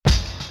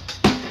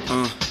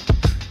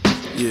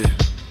Yeah.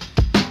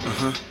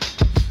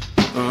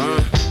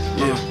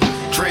 Yeah.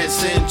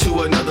 Transcend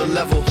to another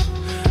level.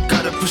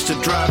 Gotta push the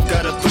drive,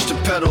 gotta push the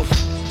pedal.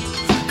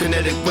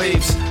 Kinetic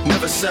waves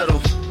never settle.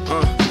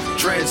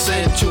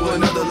 Transcend to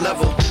another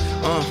level.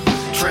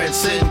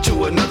 Transcend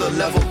to another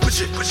level.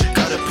 Push it.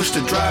 Gotta push the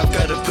drive,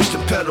 gotta push the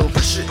pedal.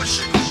 Push it.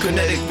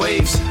 Kinetic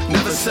waves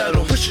never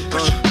settle.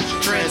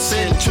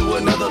 Transcend to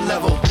another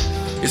level.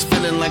 It's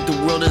feeling like the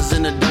world is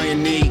in a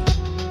dying need.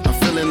 I'm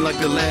feeling like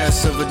the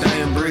last of a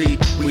dying breed.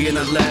 We in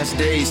the last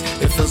days,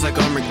 it feels like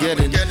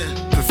Armageddon.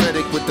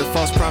 Prophetic with the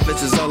false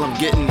prophets is all I'm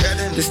getting.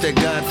 This that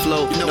God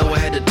flow, you know I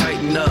had to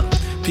tighten up.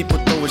 People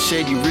throwing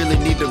shade, you really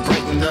need to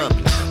brighten up.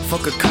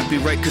 Fuck a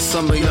copyright, cause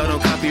some of y'all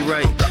don't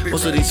copyright.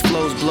 Most of these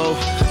flows blow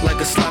like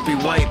a sloppy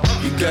wipe.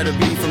 You gotta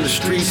be from the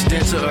streets,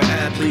 dancer or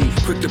athlete.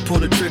 Quick to pull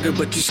the trigger,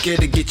 but you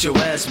scared to get your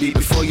ass beat.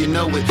 Before you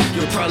know it,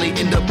 you'll probably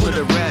end up with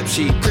a rap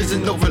sheet.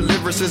 Prison over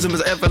lyricism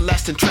is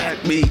everlasting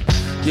track meet.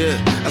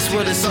 Yeah, I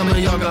swear that some of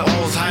y'all got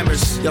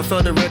Alzheimer's. Y'all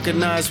fail to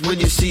recognize when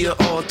you see an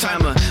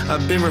all-timer.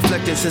 I've been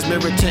reflecting since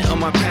mirror tint on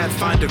my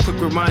Pathfinder. Quick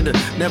reminder,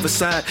 never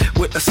side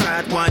with a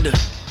sidewinder.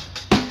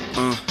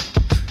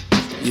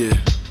 Yeah.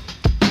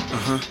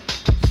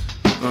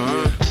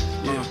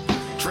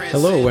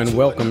 Hello and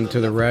welcome to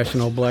the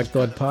Rational Black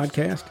Thought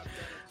Podcast.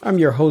 I'm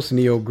your host,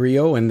 Neo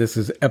Grio, and this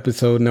is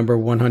episode number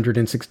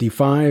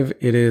 165.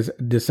 It is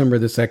December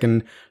the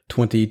 2nd,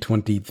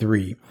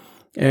 2023.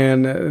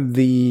 And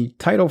the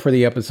title for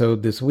the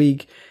episode this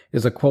week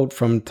is a quote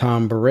from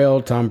Tom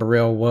Burrell. Tom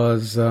Burrell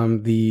was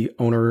the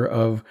owner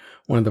of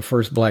one of the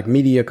first black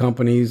media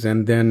companies,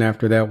 and then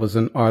after that was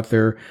an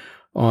author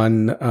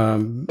on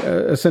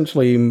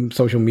essentially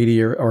social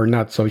media, or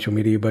not social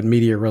media, but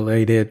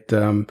media-related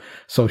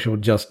social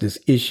justice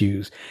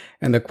issues.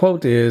 And the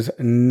quote is,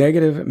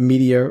 "Negative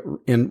media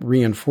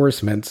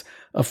reinforcements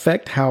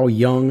affect how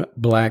young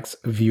blacks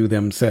view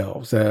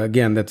themselves."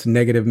 Again, that's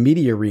negative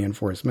media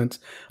reinforcements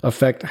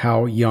affect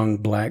how young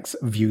blacks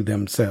view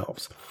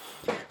themselves.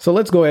 So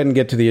let's go ahead and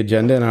get to the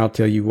agenda, and I'll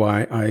tell you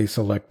why I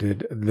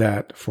selected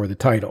that for the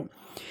title.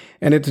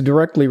 And it's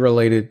directly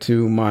related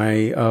to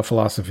my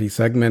philosophy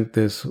segment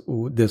this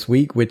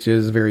week, which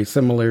is very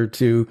similar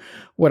to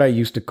what I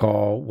used to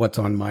call What's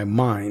on My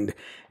Mind.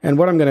 And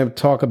what I'm going to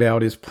talk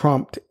about is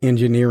prompt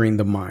engineering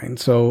the mind.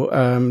 So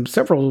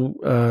several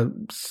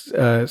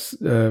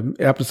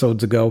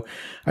episodes ago,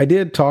 I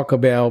did talk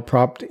about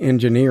prompt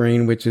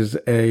engineering, which is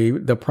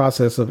the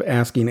process of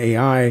asking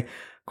AI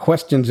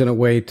questions in a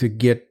way to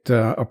get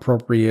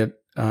appropriate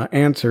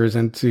answers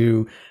and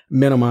to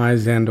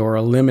minimize and or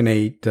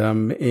eliminate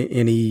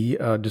any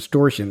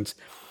distortions.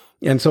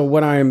 And so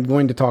what I'm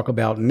going to talk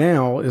about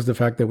now is the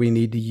fact that we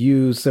need to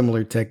use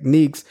similar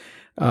techniques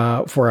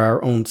for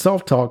our own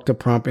self-talk to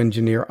prompt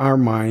engineer our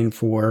mind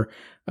for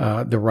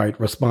the right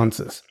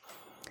responses.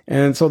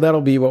 And so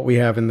that'll be what we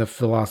have in the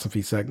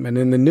philosophy segment.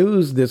 In the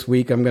news this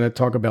week, I'm going to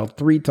talk about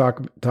three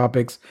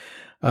topics.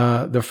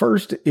 The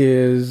first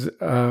is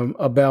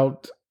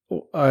about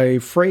a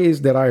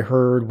phrase that I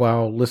heard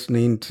while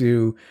listening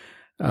to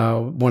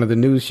one of the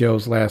news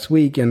shows last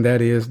week, and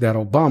that is that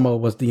Obama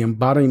was the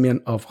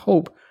embodiment of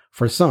hope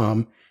for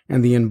some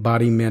and the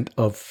embodiment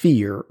of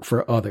fear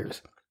for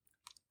others.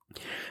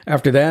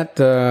 After that,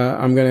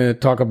 I'm going to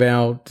talk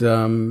about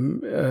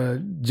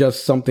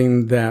just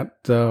something that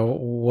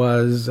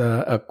was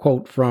a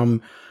quote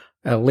from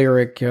a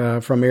lyric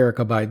from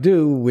Erykah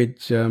Badu,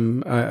 which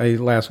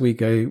last week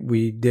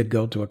we did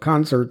go to a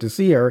concert to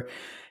see her.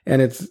 And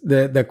it's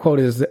the quote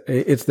is,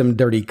 "It's them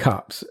dirty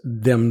cops,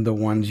 them the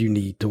ones you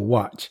need to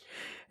watch."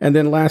 And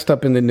then last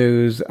up in the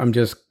news, I'm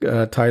just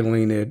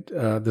titling it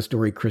the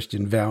story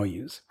Christian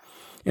Values.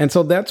 And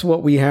so that's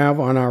what we have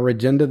on our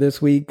agenda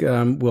this week.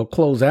 We'll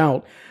close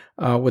out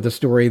with a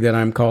story that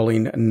I'm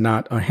calling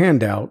Not a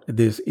Handout.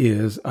 This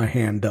is a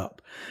Hand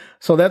Up.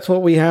 So that's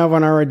what we have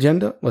on our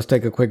agenda. Let's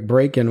take a quick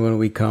break. And when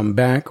we come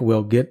back,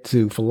 we'll get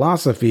to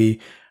philosophy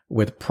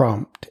with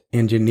prompt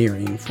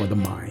engineering for the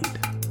mind.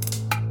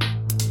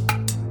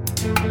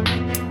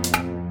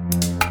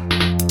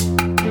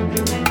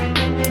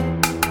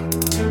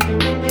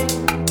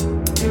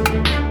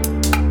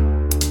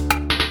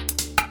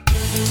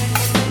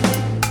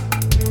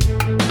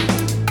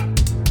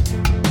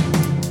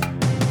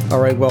 All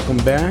right, welcome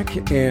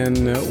back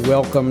and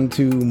welcome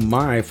to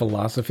my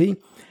philosophy.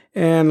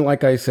 And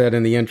like I said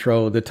in the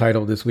intro, the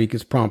title this week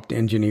is Prompt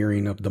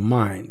Engineering of the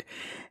Mind.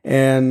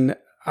 And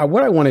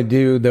what I want to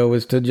do, though,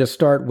 is to just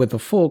start with a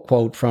full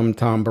quote from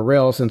Tom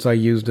Burrell, since I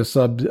used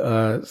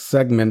a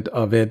segment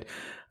of it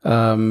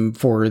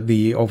for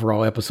the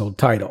overall episode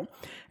title.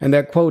 And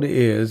that quote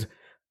is,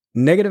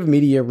 "Negative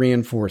media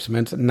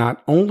reinforcements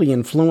not only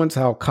influence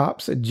how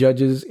cops,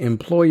 judges,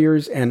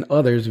 employers, and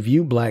others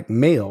view black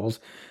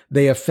males,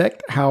 they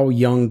affect how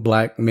young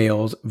black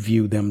males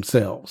view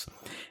themselves."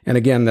 And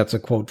again, that's a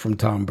quote from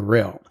Tom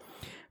Burrell.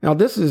 Now,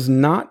 this is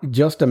not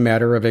just a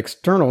matter of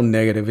external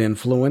negative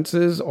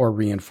influences or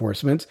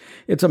reinforcements.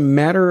 It's a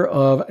matter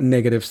of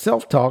negative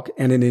self-talk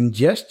and an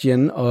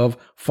ingestion of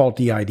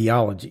faulty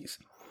ideologies.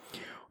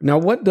 Now,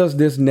 what does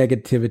this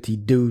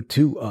negativity do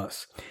to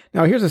us?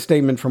 Now, here's a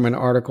statement from an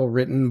article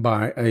written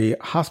by a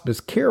hospice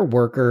care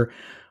worker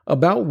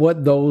about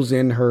what those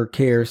in her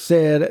care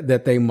said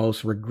that they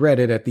most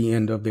regretted at the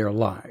end of their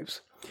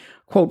lives.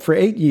 Quote, for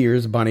 8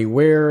 years, Bonnie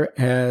Ware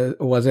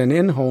was an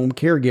in-home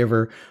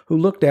caregiver who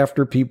looked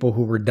after people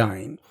who were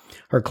dying.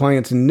 Her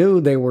clients knew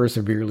they were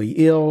severely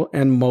ill,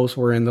 and most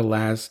were in the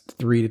last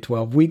 3 to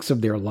 12 weeks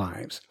of their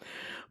lives.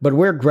 But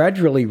Ware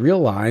gradually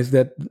realized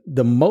that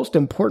the most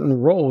important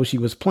role she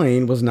was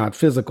playing was not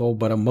physical,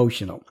 but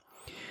emotional.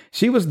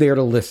 She was there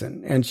to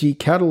listen, and she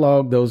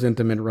cataloged those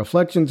intimate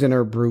reflections in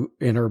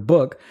her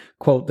book,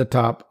 quote, The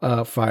Top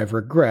 5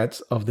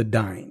 Regrets of the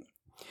Dying.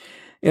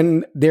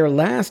 In their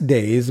last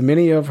days,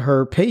 many of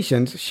her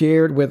patients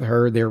shared with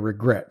her their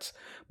regrets.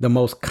 The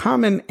most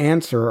common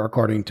answer,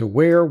 according to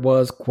Ware,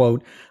 was,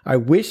 quote, I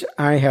wish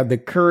I had the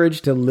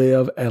courage to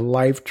live a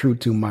life true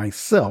to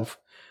myself,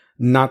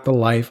 not the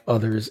life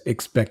others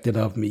expected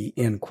of me,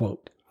 end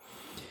quote.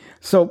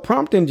 So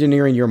prompt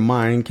engineering your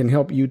mind can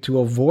help you to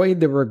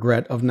avoid the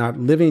regret of not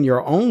living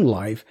your own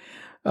life,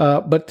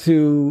 but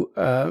to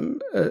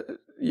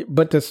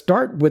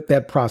start with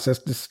that process,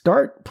 to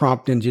start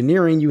prompt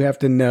engineering, you have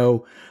to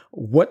know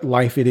what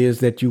life it is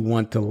that you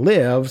want to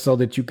live so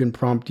that you can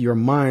prompt your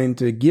mind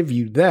to give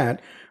you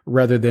that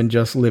rather than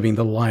just living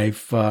the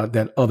life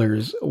that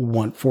others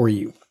want for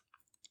you.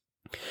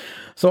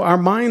 So our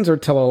minds are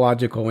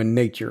teleological in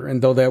nature,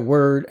 and though that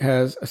word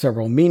has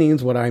several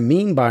meanings, what I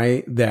mean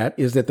by that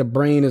is that the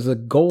brain is a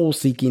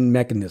goal-seeking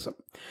mechanism.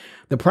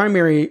 The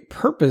primary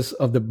purpose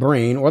of the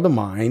brain or the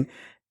mind,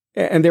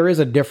 and there is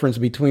a difference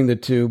between the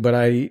two, but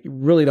I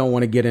really don't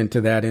want to get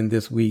into that in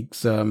this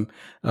week's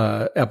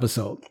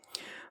episode.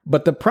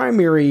 But the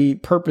primary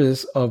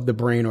purpose of the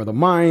brain or the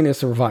mind is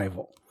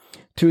survival.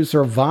 To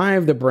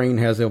survive, the brain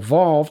has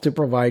evolved to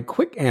provide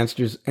quick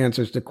answers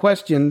to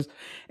questions,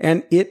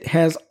 and it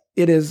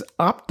is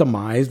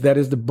optimized. That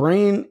is, the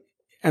brain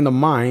and the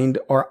mind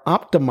are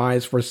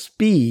optimized for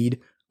speed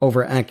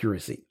over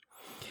accuracy.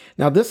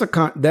 Now,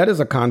 that is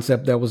a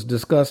concept that was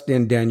discussed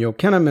in Daniel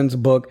Kahneman's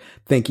book,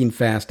 Thinking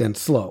Fast and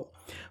Slow.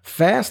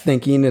 Fast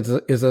thinking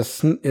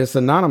is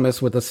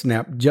synonymous with a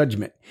snap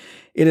judgment.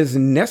 It is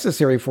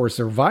necessary for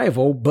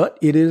survival, but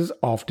it is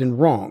often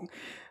wrong.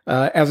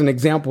 As an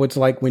example, it's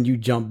like when you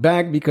jump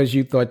back because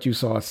you thought you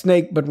saw a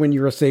snake, but when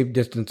you're a safe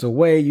distance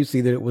away, you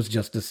see that it was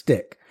just a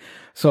stick.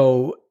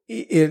 So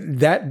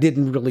that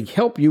didn't really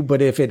help you,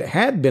 but if it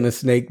had been a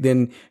snake,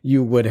 then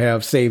you would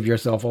have saved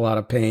yourself a lot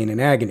of pain and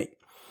agony.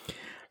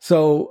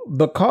 So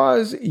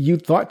because you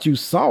thought you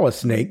saw a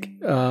snake,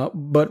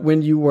 but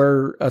when you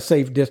were a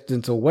safe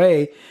distance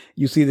away,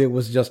 you see that it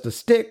was just a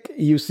stick,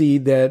 you see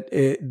that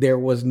there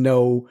was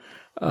no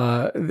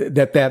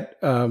that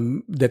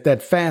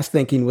fast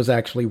thinking was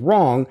actually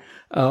wrong,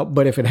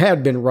 but if it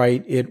had been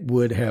right, it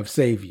would have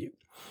saved you.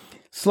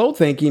 Slow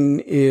thinking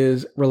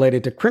is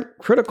related to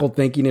critical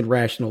thinking and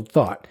rational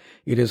thought.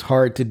 It is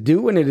hard to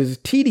do and it is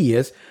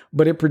tedious,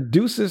 but it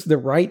produces the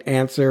right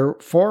answer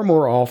far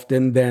more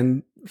often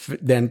than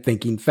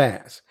thinking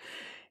fast.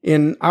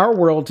 In our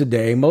world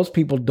today, most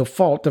people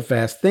default to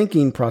fast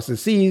thinking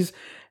processes,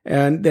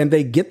 and then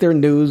they get their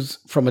news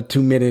from a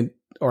 2-minute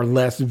or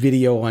less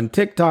video on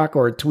TikTok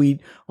or a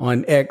tweet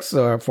on X,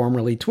 or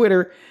formerly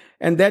Twitter.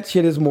 And that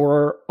shit is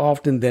more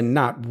often than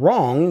not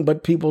wrong,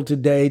 but people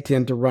today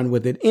tend to run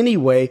with it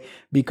anyway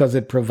because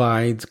it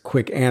provides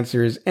quick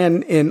answers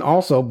and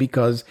also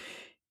because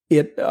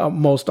it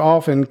most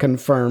often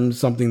confirms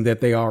something that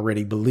they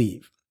already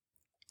believe.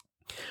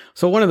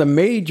 So one of the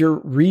major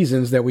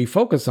reasons that we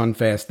focus on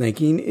fast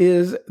thinking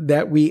is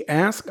that we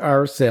ask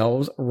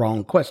ourselves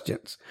wrong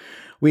questions.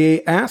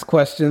 We ask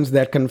questions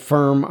that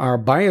confirm our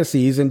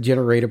biases and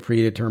generate a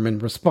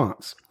predetermined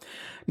response.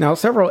 Now,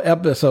 several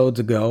episodes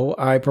ago,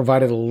 I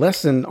provided a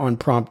lesson on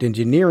prompt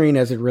engineering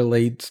as it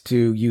relates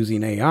to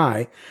using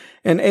AI,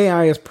 and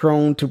AI is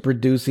prone to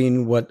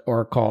producing what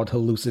are called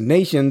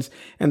hallucinations,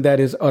 and that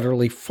is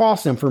utterly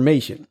false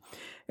information.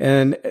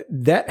 And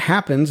that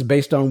happens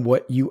based on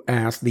what you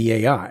ask the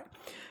AI.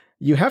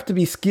 You have to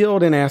be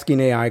skilled in asking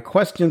AI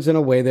questions in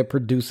a way that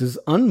produces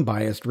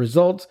unbiased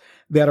results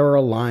that are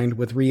aligned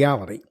with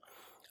reality.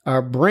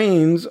 Our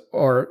brains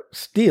are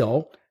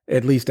still,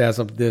 at least as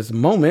of this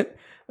moment,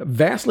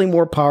 vastly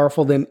more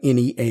powerful than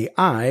any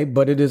AI,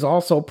 but it is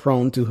also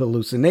prone to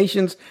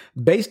hallucinations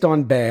based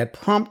on bad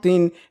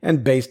prompting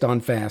and based on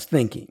fast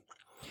thinking.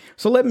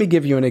 So let me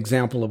give you an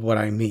example of what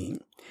I mean.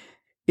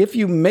 If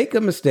you make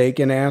a mistake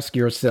and ask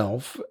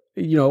yourself,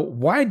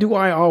 why do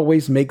I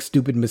always make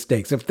stupid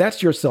mistakes? If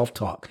that's your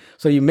self-talk.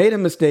 So you made a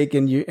mistake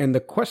and the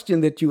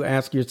question that you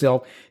ask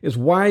yourself is,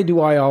 why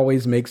do I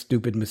always make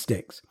stupid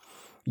mistakes?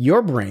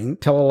 Your brain,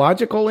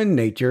 teleological in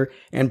nature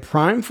and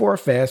primed for a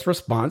fast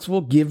response,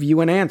 will give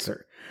you an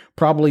answer.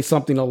 Probably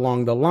something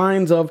along the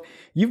lines of,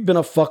 you've been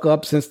a fuck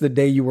up since the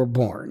day you were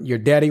born. Your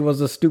daddy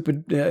was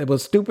stupid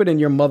and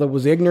your mother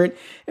was ignorant,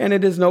 and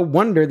it is no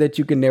wonder that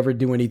you can never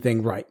do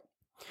anything right.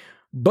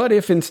 But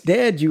if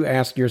instead you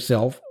ask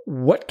yourself,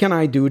 what can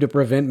I do to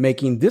prevent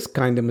making this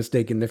kind of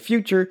mistake in the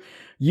future?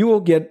 you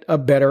will get a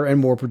better and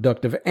more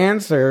productive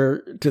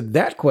answer to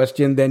that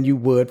question than you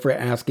would for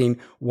asking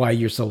why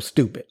you're so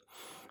stupid.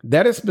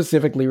 That is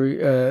specifically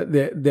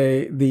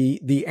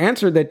the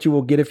answer that you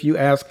will get if you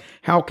ask,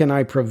 how can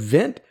I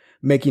prevent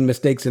making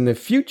mistakes in the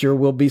future,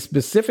 will be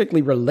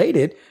specifically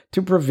related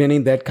to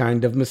preventing that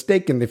kind of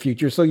mistake in the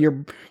future. So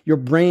your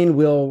brain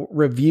will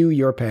review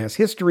your past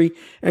history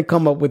and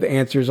come up with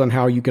answers on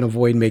how you can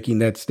avoid making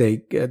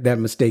that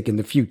mistake in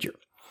the future.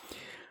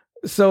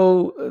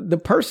 So the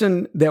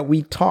person that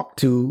we talk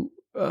to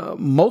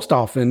most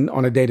often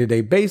on a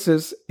day-to-day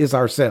basis is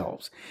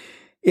ourselves.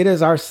 It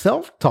is our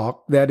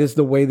self-talk that is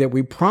the way that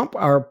we prompt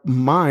our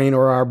mind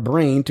or our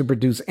brain to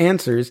produce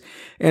answers.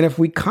 And if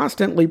we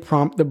constantly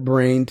prompt the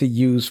brain to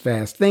use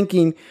fast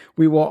thinking,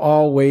 we will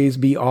always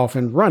be off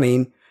and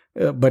running,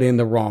 but in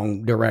the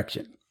wrong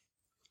direction.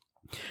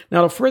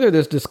 Now, to further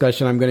this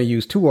discussion, I'm going to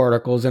use two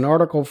articles. An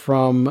article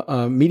from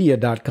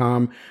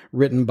media.com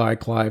written by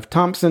Clive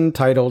Thompson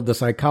titled The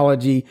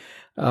Psychology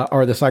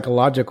or the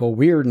Psychological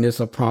Weirdness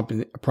of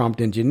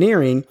Prompt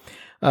Engineering,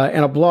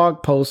 and a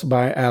blog post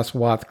by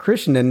Aswath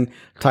Krishnan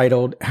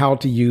titled How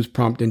to Use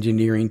Prompt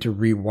Engineering to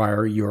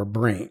Rewire Your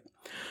Brain.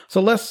 So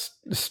let's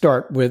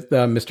start with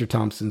Mr.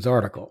 Thompson's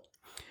article.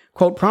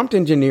 Quote, prompt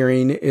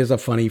engineering is a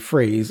funny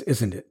phrase,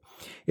 isn't it?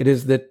 It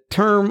is the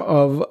term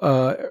of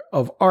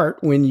art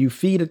when you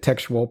feed a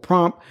textual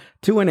prompt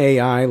to an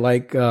AI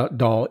like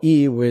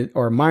DALL-E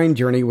or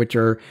MindJourney, which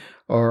are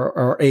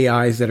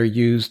AIs that are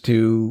used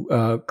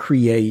to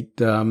create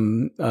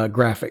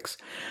graphics.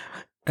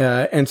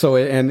 And so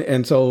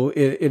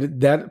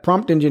that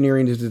prompt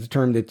engineering is the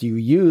term that you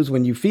use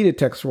when you feed a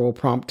textual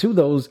prompt to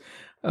those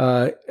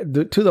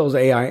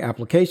AI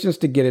applications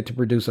to get it to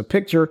produce a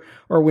picture,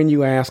 or when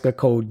you ask a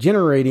code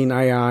generating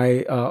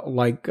AI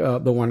like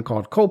the one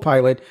called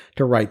Copilot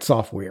to write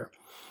software.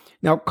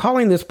 Now,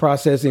 calling this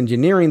process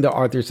engineering, the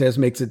author says,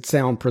 makes it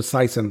sound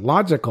precise and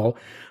logical.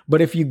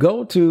 But if you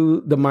go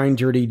to the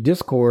MindJourney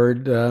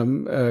Discord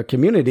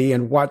community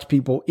and watch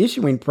people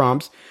issuing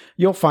prompts,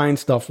 you'll find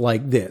stuff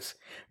like this.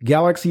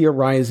 Galaxy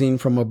arising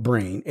from a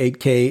brain,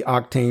 8K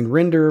octane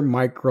render,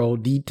 micro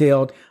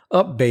detailed,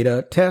 up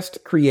beta,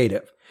 test,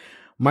 creative.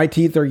 My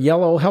teeth are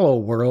yellow, hello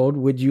world.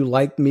 Would you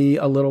like me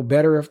a little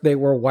better if they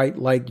were white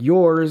like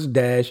yours?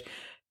 S5000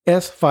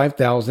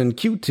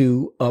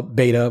 Q2, up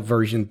beta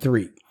version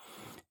 3.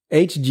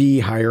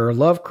 HG higher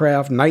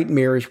Lovecraft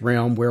nightmarish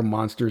realm where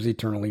monsters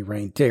eternally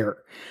reign terror.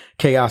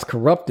 Chaos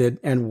corrupted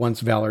and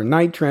once valor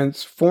night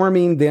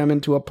transforming them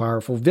into a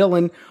powerful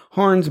villain.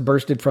 Horns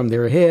bursted from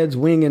their heads,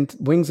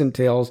 wings and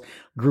tails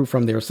grew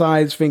from their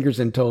sides, fingers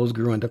and toes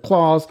grew into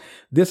claws.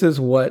 This is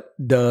what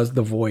does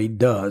the void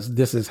does.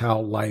 This is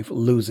how life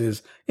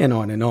loses, and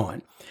on and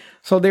on.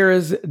 So there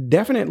is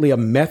definitely a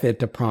method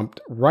to prompt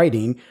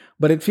writing,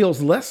 but it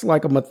feels less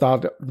like a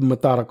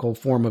methodical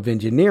form of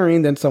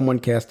engineering than someone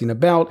casting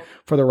about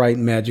for the right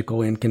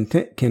magical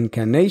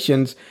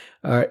incantations,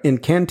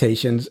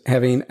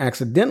 having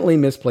accidentally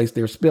misplaced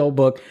their spell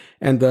book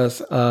and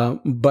thus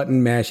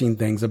button mashing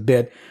things a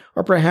bit.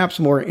 Or perhaps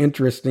more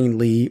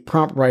interestingly,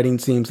 prompt writing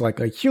seems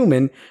like a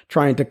human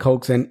trying to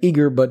coax an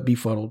eager but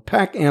befuddled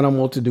pack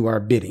animal to do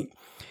our bidding.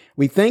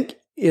 We think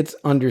it's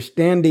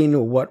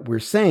understanding what we're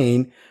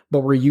saying, but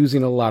we're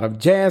using a lot of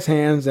jazz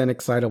hands and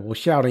excitable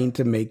shouting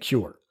to make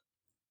sure.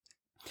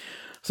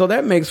 So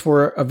that makes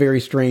for a very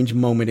strange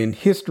moment in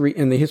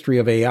the history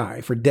of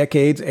AI. For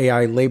decades,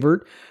 AI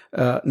labored,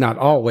 not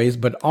always,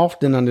 but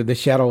often under the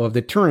shadow of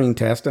the Turing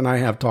test, and I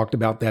have talked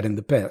about that in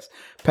the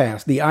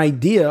past. The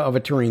idea of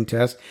a Turing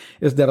test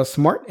is that a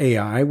smart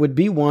AI would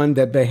be one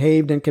that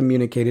behaved and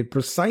communicated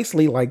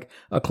precisely like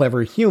a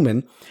clever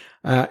human.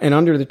 And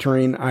under the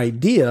Turing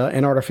idea,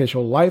 an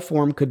artificial life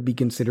form could be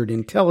considered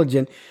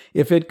intelligent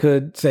if it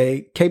could,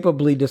 say,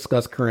 capably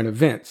discuss current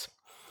events.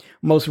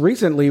 Most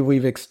recently,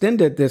 we've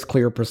extended this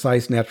clear,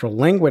 precise natural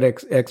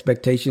language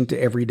expectation to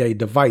everyday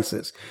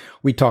devices.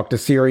 We talk to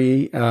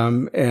Siri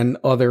and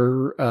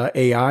other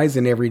AIs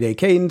in everyday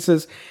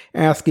cadences,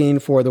 asking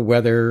for the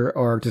weather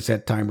or to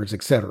set timers,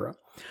 etc.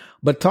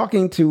 But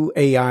talking to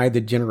AI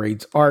that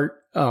generates art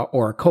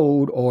or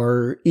code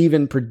or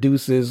even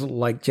produces,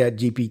 like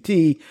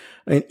ChatGPT,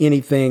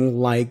 anything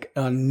like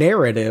a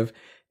narrative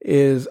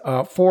is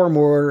far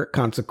more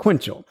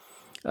consequential.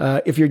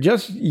 If you're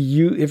just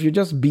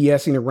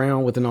BSing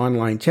around with an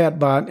online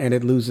chatbot and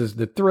it loses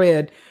the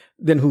thread,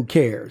 then who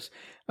cares?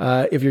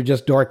 If you're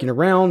just darking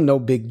around, no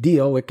big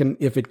deal.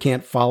 If it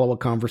can't follow a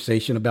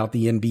conversation about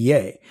the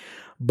NBA.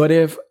 But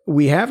if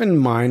we have in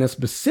mind a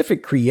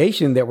specific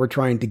creation that we're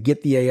trying to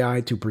get the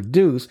AI to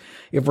produce,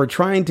 if we're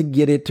trying to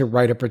get it to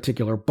write a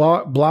particular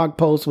blog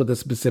post with a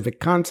specific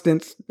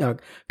content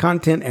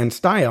and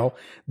style,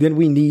 then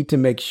we need to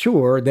make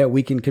sure that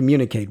we can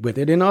communicate with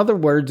it. In other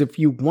words, if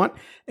you want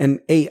an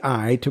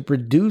AI to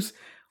produce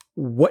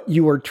what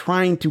you are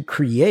trying to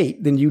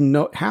create, then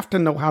you have to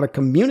know how to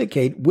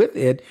communicate with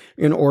it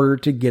in order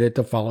to get it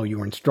to follow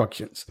your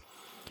instructions.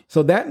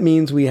 So that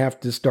means we have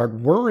to start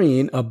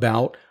worrying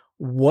about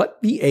what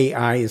the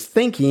AI is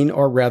thinking,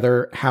 or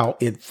rather how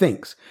it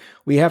thinks.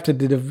 We have to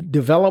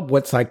develop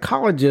what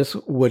psychologists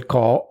would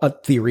call a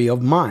theory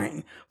of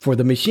mind for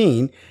the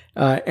machine,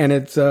 and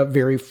it's a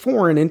very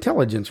foreign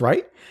intelligence,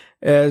 right?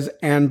 As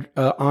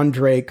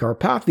Andrej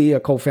Karpathy,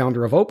 a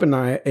co-founder of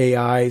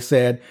OpenAI,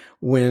 said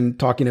when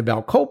talking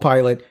about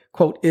Copilot,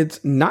 quote, "It's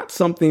not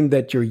something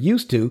that you're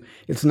used to.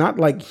 It's not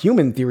like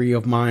human theory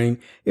of mind.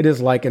 It is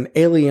like an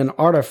alien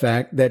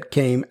artifact that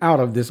came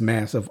out of this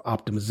massive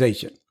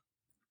optimization."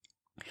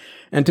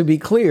 And to be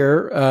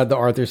clear, the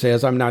author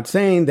says, I'm not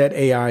saying that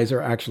AIs are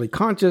actually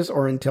conscious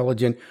or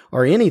intelligent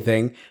or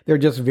anything. They're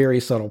just very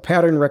subtle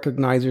pattern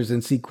recognizers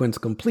and sequence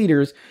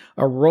completers,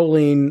 a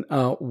rolling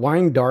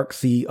wine dark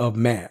sea of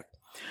math.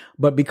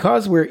 But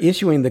because we're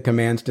issuing the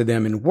commands to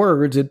them in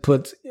words, it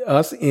puts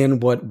us in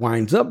what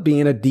winds up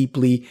being a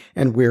deeply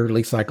and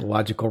weirdly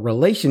psychological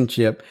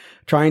relationship,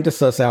 trying to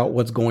suss out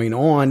what's going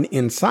on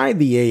inside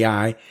the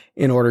AI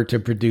in order to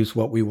produce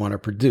what we want to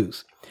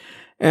produce.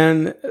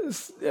 And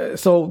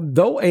so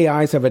though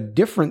AIs have a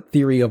different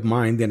theory of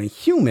mind than a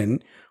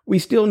human, we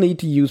still need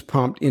to use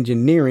prompt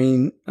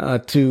engineering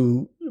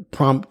to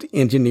prompt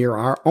engineer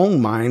our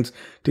own minds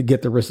to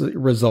get the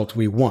results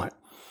we want.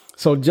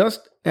 So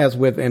just as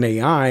with an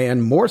AI,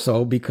 and more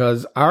so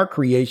because our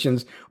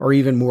creations are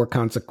even more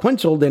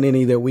consequential than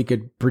any that we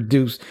could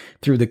produce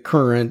through the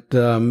current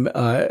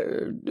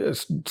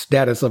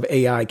status of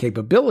AI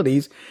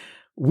capabilities,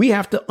 we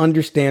have to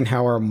understand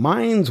how our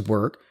minds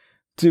work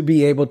to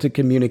be able to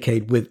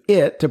communicate with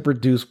it to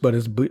produce what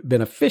is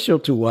beneficial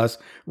to us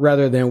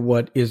rather than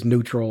what is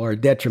neutral or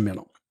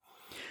detrimental.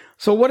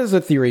 So what is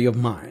a theory of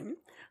mind?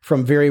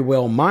 From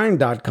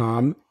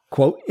verywellmind.com,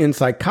 quote, "In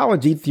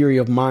psychology, theory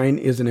of mind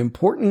is an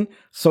important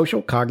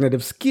social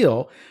cognitive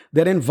skill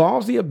that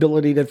involves the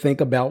ability to think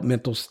about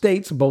mental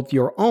states, both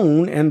your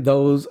own and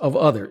those of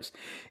others.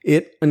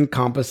 It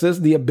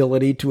encompasses the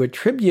ability to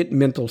attribute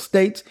mental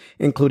states,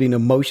 including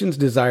emotions,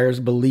 desires,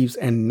 beliefs,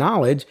 and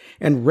knowledge,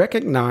 and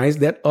recognize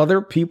that other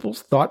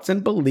people's thoughts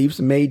and beliefs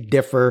may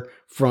differ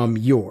from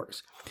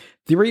yours.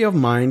 Theory of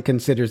mind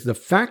considers the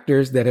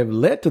factors that have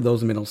led to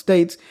those mental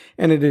states,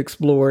 and it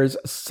explores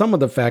some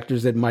of the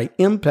factors that might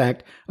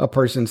impact a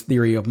person's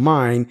theory of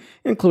mind,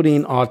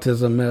 including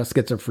autism,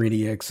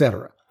 schizophrenia,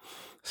 etc."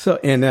 So,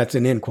 and that's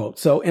an end quote.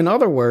 So in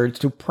other words,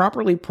 to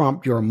properly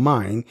prompt your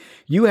mind,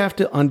 you have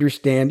to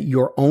understand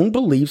your own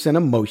beliefs and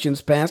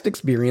emotions, past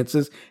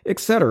experiences,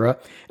 etc.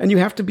 And you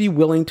have to be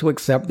willing to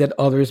accept that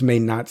others may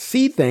not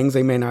see things.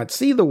 They may not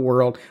see the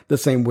world the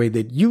same way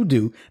that you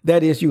do.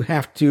 That is, you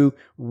have to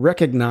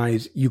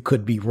recognize you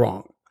could be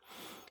wrong.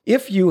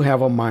 If you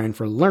have a mind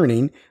for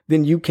learning,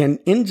 then you can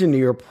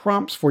engineer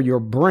prompts for your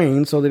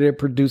brain so that it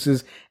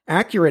produces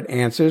accurate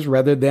answers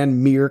rather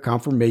than mere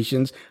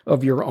confirmations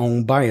of your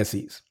own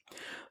biases.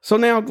 So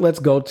now let's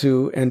go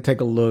to and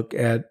take a look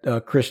at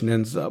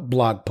Krishnan's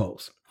blog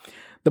post.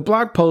 The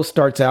blog post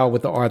starts out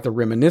with the author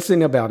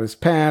reminiscing about his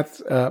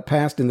past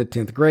in the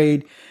 10th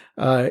grade.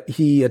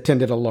 He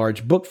attended a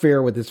large book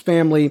fair with his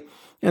family,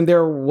 and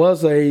there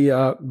was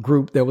a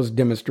group that was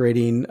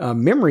demonstrating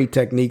memory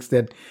techniques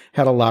that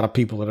had a lot of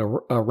people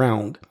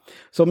around.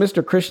 So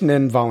Mr.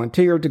 Krishnan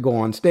volunteered to go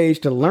on stage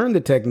to learn the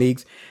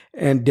techniques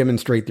and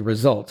demonstrate the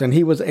results. And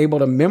he was able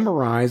to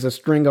memorize a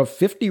string of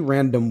 50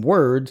 random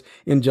words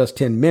in just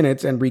 10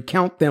 minutes and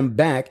recount them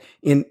back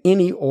in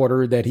any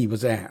order that he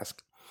was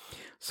asked.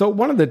 So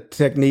one of the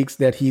techniques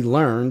that he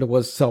learned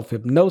was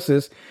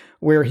self-hypnosis,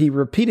 where he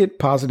repeated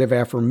positive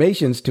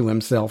affirmations to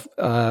himself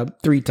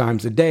 3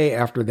 times a day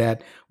after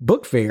that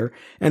book fair.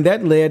 And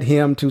that led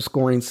him to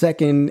scoring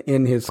second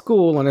in his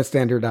school on a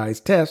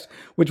standardized test,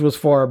 which was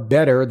far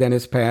better than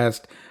his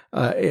past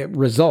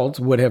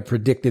results would have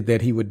predicted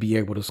that he would be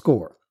able to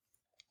score.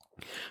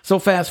 So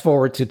fast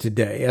forward to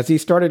today. As he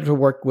started to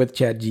work with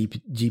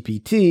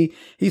ChatGPT,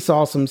 he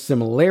saw some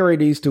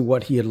similarities to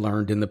what he had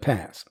learned in the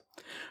past.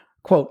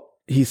 Quote,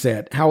 he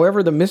said,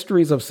 "However, the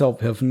mysteries of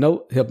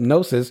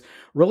self-hypnosis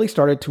really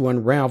started to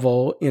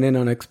unravel in an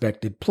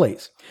unexpected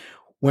place.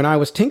 When I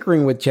was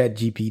tinkering with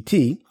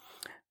ChatGPT,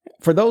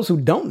 for those who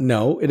don't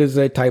know, it is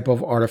a type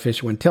of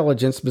artificial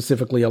intelligence,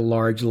 specifically a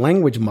large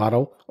language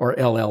model, or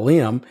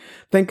LLM.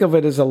 Think of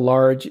it as a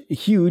large,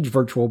 huge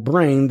virtual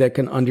brain that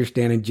can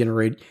understand and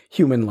generate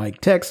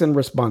human-like text in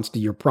response to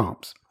your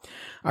prompts.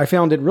 I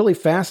found it really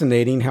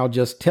fascinating how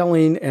just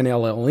telling an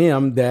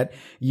LLM that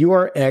you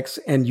are X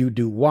and you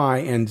do Y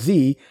and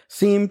Z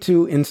seemed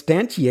to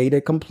instantiate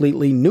a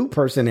completely new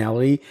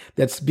personality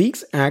that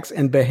speaks, acts,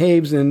 and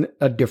behaves in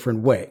a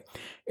different way.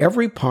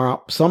 Every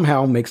prompt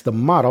somehow makes the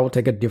model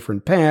take a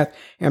different path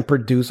and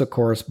produce a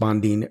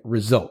corresponding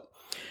result.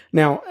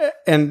 Now,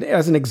 and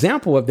as an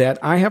example of that,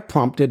 I have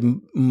prompted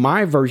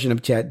my version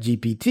of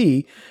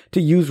ChatGPT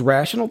to use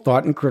rational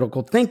thought and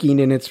critical thinking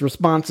in its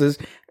responses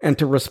and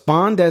to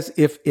respond as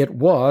if it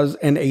was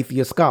an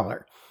atheist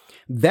scholar.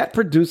 That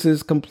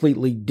produces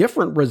completely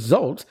different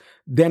results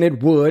than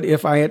it would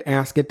if I had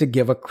asked it to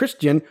give a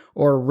Christian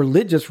or a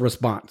religious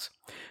response.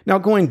 Now,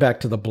 going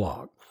back to the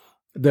blog,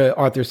 the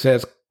author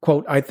says,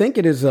 Quote, I think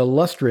it is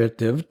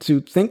illustrative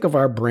to think of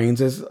our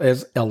brains as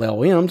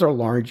LLMs, or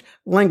large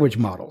language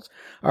models.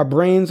 Our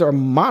brains are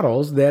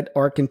models that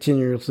are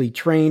continuously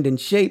trained and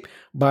shaped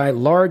by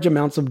large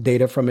amounts of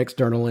data from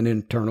external and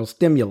internal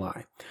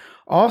stimuli.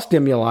 All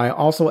stimuli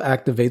also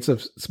activates a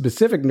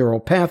specific neural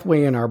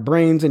pathway in our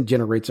brains and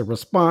generates a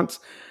response,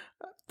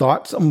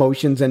 thoughts,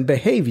 emotions, and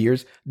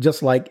behaviors,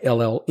 just like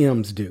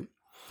LLMs do.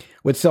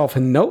 With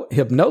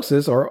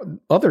self-hypnosis or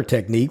other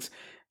techniques,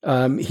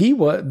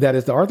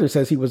 the author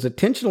says he was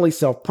intentionally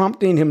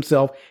self-prompting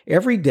himself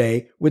every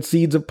day with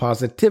seeds of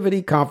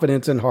positivity,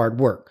 confidence, and hard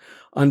work.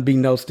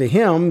 Unbeknownst to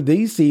him,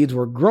 these seeds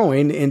were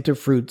growing into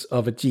fruits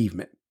of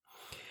achievement.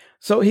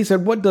 So he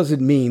said, what does it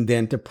mean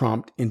then to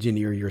prompt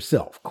engineer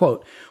yourself?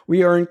 Quote,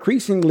 we are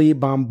increasingly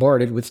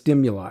bombarded with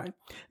stimuli.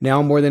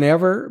 Now more than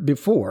ever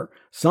before,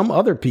 some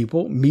other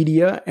people,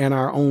 media, and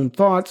our own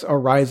thoughts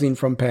are rising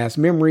from past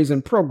memories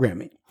and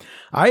programming.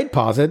 I'd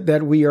posit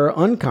that we are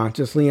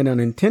unconsciously and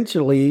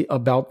unintentionally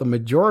about the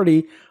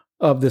majority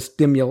of the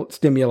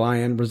stimuli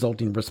and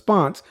resulting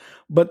response,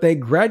 but they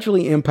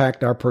gradually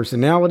impact our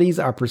personalities,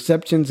 our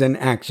perceptions and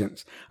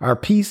actions, our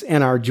peace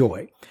and our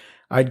joy.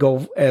 I'd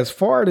go as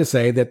far to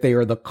say that they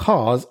are the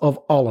cause of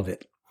all of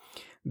it.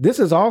 This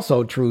is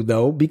also true,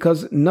 though,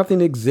 because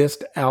nothing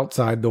exists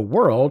outside the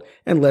world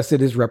unless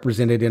it is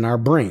represented in our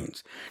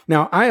brains.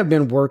 Now, I have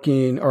been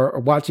watching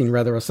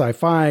a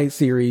sci-fi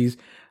series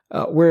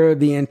where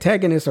the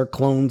antagonists are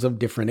clones of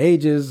different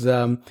ages,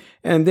 and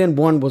then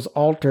one was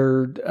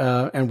altered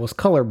and was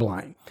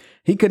colorblind.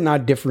 He could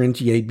not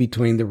differentiate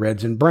between the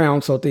reds and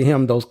browns, so to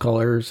him, those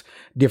colors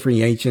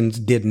differentiations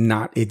did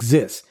not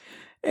exist.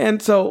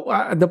 And so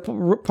the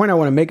point I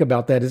want to make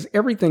about that is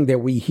everything that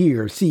we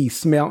hear, see,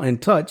 smell,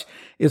 and touch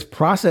is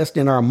processed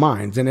in our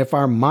minds. And if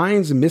our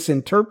minds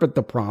misinterpret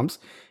the prompts,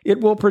 it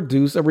will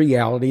produce a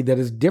reality that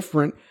is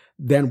different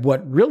than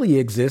what really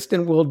exists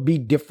and will be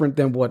different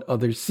than what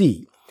others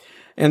see.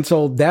 And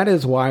so that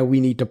is why we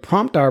need to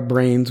prompt our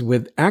brains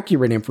with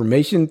accurate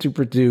information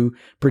to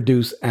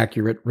produce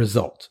accurate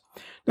results.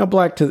 Now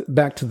back to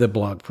the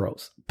blog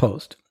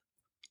post.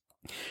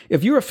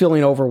 If you are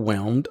feeling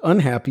overwhelmed,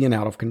 unhappy, and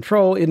out of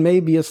control, it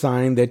may be a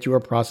sign that you are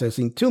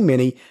processing too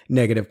many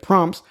negative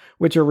prompts,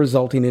 which are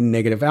resulting in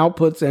negative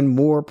outputs and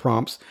more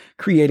prompts,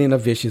 creating a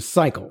vicious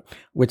cycle,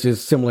 which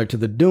is similar to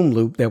the doom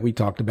loop that we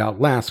talked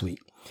about last week.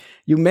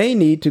 You may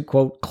need to,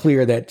 quote,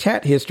 clear that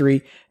chat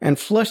history and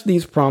flush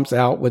these prompts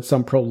out with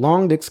some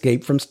prolonged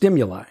escape from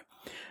stimuli.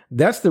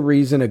 That's the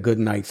reason a good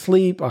night's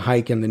sleep, a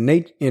hike in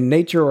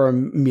nature, or a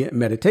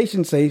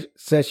meditation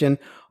session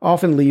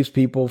often leaves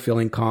people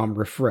feeling calm,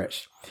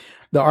 refreshed.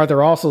 The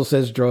author also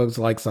says drugs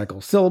like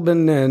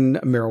psilocybin and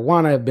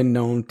marijuana have been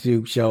known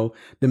to show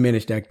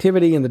diminished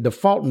activity in the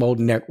default mode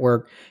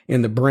network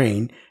in the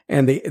brain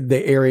and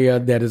the area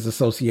that is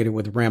associated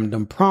with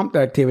random prompt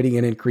activity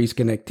and increased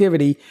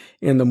connectivity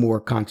in the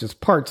more conscious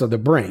parts of the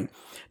brain.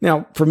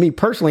 Now, for me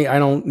personally, I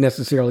don't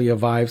necessarily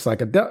advise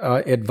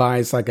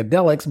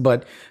psychedelics,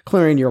 but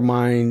clearing your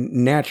mind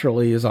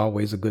naturally is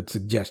always a good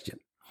suggestion.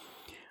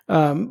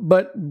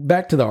 But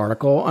back to the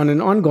article, on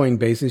an ongoing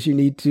basis, you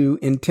need to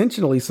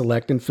intentionally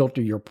select and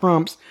filter your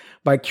prompts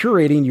by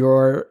curating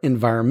your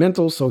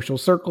environmental, social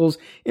circles,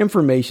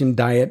 information,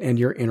 diet, and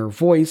your inner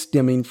voice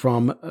stemming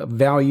from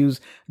values,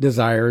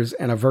 desires,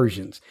 and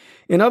aversions.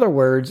 In other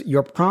words,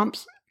 your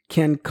prompts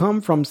can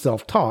come from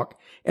self-talk,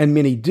 and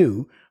many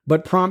do,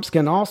 but prompts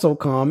can also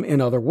come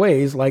in other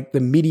ways, like the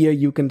media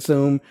you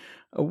consume,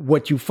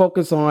 what you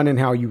focus on, and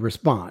how you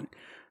respond.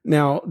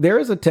 Now, there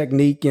is a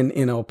technique in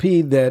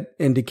NLP that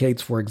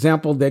indicates, for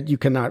example, that you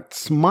cannot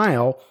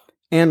smile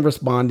and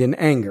respond in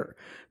anger.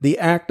 The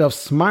act of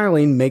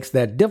smiling makes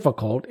that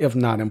difficult, if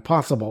not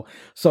impossible.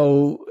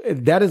 So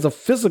that is a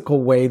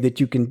physical way that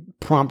you can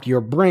prompt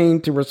your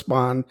brain to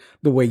respond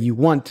the way you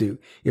want to.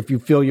 If you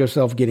feel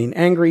yourself getting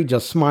angry,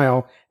 just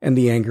smile and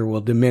the anger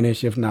will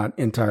diminish, if not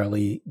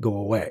entirely go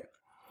away.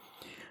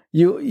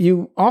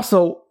 You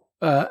also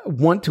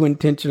want to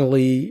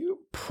intentionally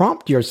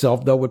prompt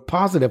yourself, though, with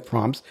positive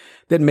prompts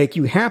that make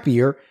you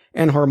happier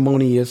and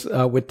harmonious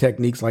with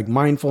techniques like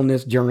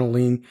mindfulness,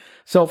 journaling,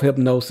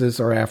 self-hypnosis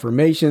or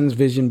affirmations,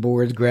 vision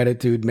boards,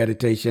 gratitude,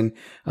 meditation,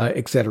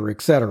 et cetera,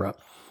 et cetera.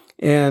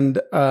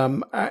 And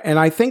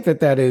I think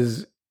that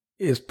is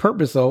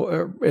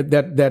purposeful,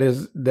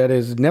 that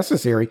is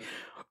necessary,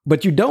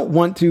 but you don't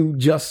want to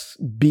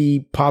just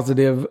be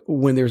positive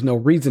when there's no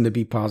reason to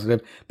be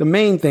positive. The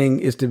main thing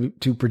is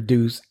to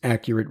produce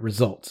accurate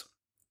results.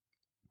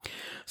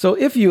 So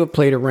if you have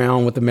played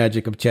around with the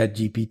magic of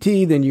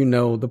ChatGPT, then you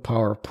know the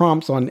power of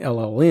prompts on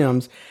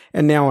LLMs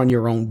and now on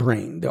your own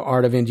brain. The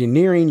art of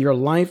engineering your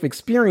life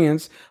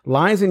experience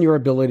lies in your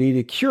ability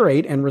to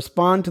curate and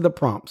respond to the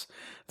prompts.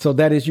 So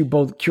that is, you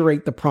both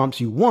curate the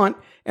prompts you want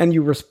and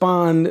you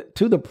respond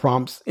to the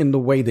prompts in the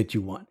way that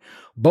you want.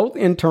 both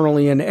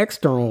internally and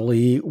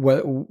externally,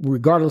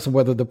 regardless of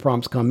whether the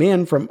prompts come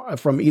in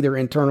from either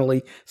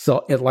internally,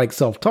 so like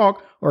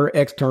self-talk, or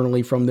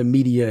externally from the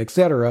media,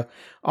 etc.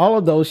 All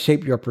of those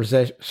shape your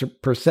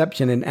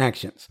perception and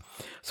actions.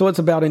 So it's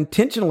about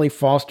intentionally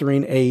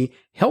fostering a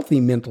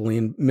healthy mental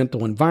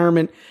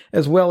environment,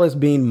 as well as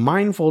being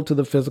mindful to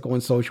the physical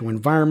and social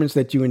environments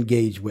that you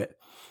engage with.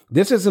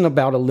 This isn't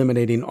about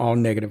eliminating all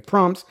negative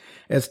prompts,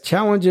 as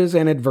challenges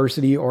and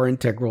adversity are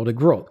integral to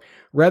growth.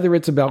 Rather,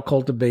 it's about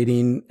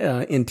cultivating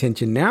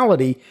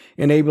intentionality,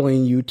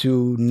 enabling you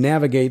to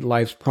navigate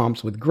life's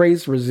prompts with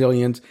grace,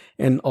 resilience,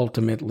 and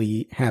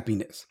ultimately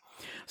happiness.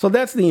 So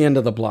that's the end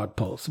of the blog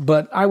post.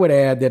 But I would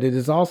add that it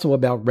is also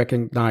about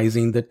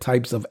recognizing the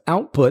types of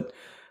outputs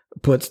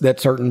that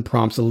certain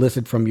prompts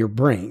elicit from your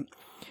brain.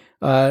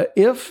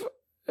 If,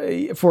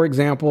 for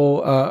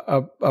example,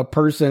 a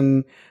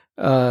person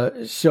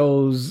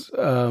shows,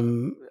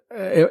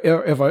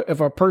 if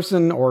a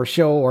person or a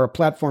show or a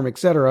platform,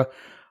 etc.,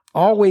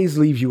 always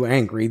leaves you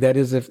angry. That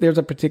is, if there's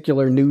a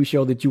particular news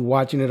show that you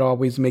watch and it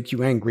always makes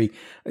you angry.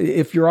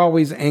 If you're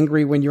always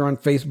angry when you're on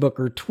Facebook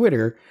or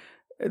Twitter,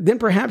 then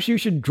perhaps you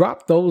should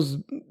drop those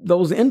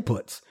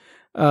inputs.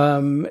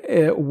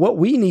 What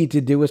we need to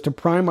do is to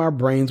prime our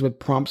brains with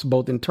prompts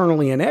both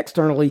internally and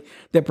externally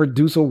that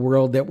produce a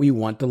world that we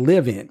want to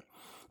live in.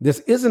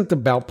 This isn't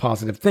about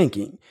positive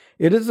thinking.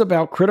 It is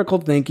about critical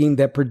thinking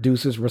that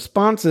produces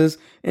responses,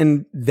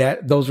 and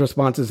that those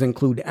responses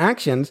include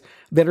actions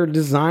that are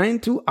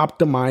designed to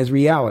optimize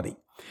reality.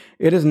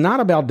 It is not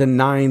about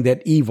denying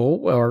that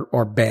evil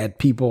or bad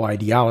people,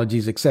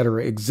 ideologies,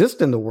 etc. exist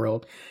in the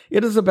world.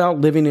 It is about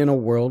living in a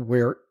world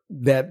where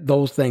that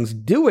those things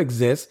do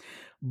exist,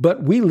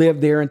 but we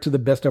live there and to the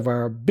best of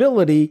our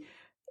ability,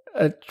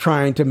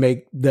 trying to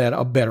make that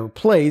a better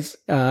place,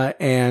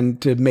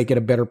 and to make it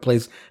a better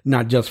place,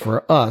 not just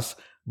for us,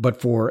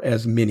 but for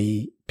as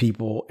many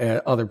people,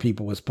 other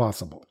people as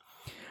possible.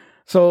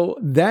 So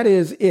that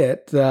is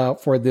it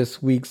for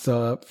this week's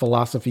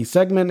philosophy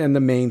segment. And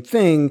the main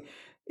thing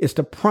is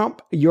to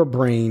prompt your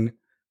brain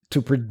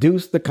to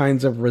produce the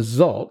kinds of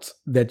results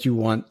that you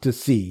want to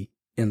see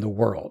in the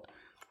world.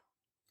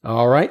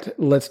 All right,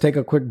 let's take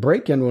a quick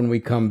break. And when we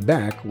come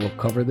back, we'll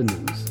cover the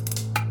news.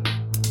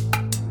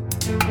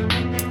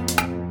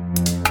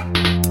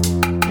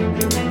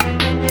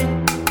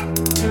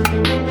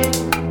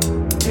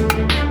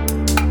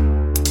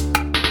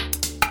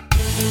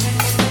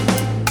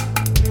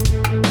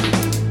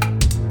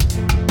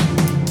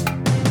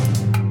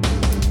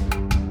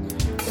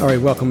 All right,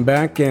 welcome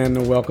back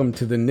and welcome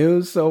to the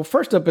news. So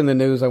first up in the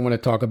news, I want to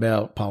talk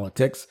about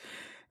politics.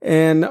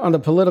 And on the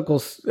political,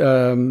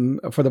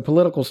 for the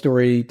political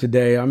story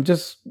today, I'm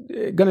just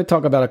going to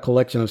talk about a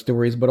collection of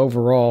stories, but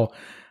overall,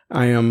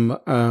 I am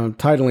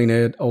titling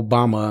it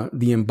Obama,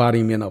 the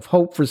embodiment of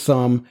hope for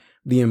some,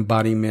 the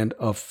embodiment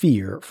of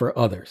fear for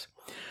others.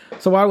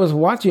 So I was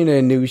watching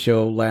a news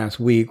show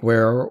last week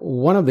where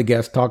one of the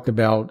guests talked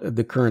about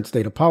the current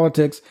state of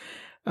politics,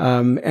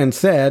 and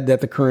said that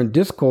the current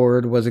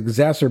discord was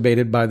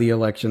exacerbated by the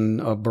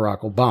election of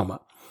Barack Obama.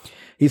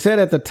 He said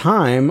at the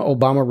time,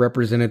 Obama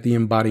represented the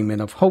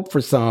embodiment of hope for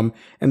some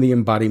and the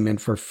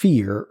embodiment for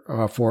fear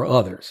for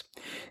others.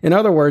 In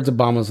other words,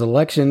 Obama's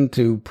election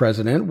to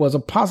president was a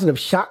positive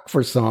shock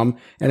for some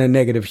and a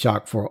negative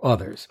shock for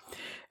others.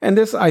 And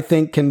this, I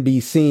think, can be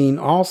seen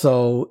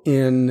also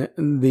in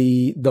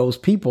those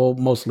people,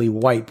 mostly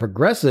white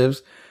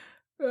progressives,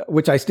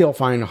 which I still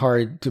find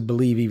hard to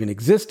believe even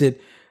existed,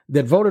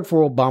 that voted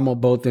for Obama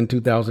both in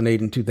 2008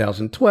 and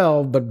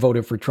 2012, but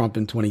voted for Trump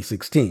in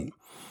 2016.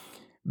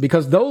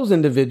 Because those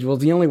individuals,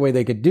 the only way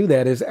they could do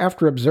that is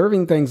after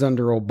observing things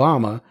under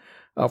Obama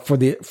for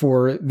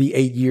the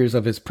 8 years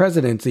of his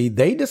presidency,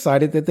 they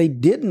decided that they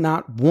did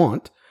not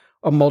want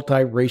a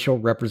multiracial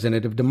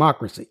representative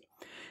democracy.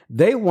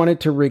 They wanted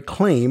to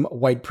reclaim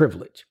white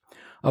privilege.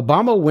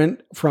 Obama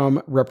went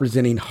from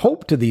representing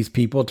hope to these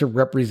people to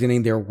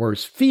representing their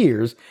worst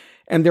fears.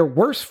 And their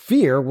worst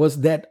fear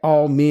was that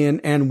all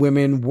men and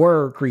women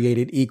were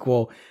created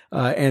equal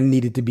and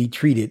needed to be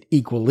treated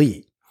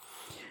equally.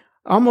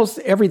 Almost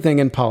everything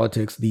in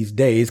politics these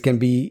days can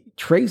be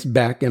traced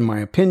back, in my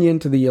opinion,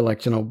 to the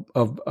election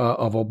of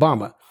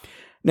Obama.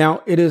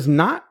 Now, it is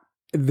not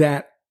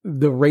that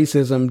the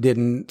racism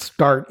didn't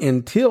start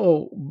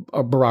until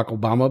Barack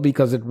Obama,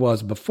 because it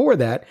was before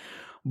that.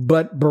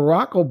 But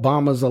Barack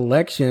Obama's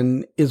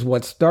election is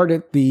what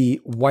started the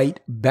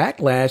white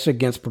backlash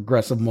against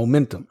progressive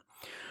momentum.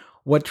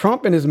 What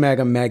Trump and his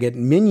maggot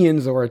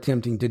minions are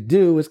attempting to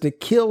do is to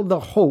kill the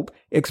hope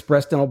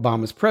expressed in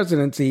Obama's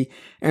presidency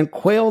and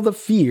quell the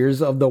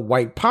fears of the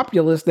white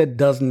populace that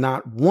does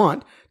not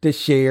want to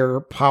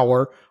share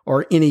power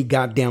or any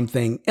goddamn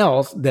thing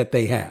else that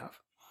they have.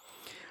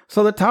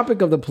 So the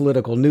topic of the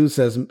political news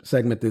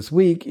segment this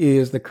week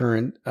is the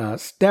current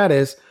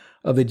status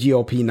of the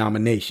GOP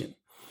nomination.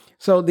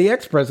 So the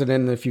ex-president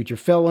and the future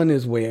felon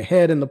is way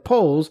ahead in the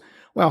polls,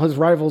 while his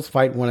rivals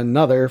fight one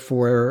another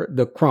for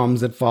the crumbs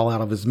that fall out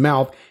of his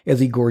mouth as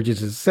he gorges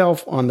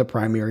himself on the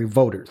primary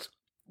voters.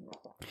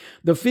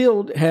 The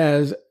field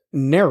has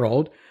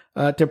narrowed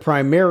to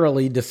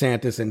primarily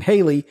DeSantis and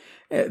Haley,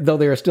 though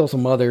there are still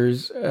some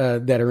others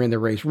that are in the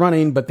race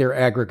running, but their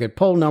aggregate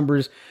poll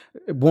numbers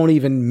won't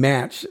even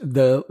match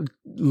the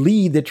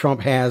lead that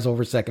Trump has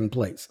over second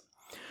place.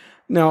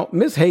 Now,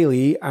 Miss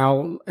Haley's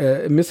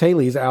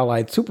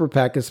allied super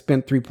PAC has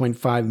spent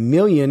 $3.5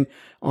 million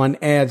on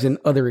ads and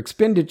other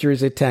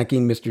expenditures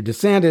attacking Mr.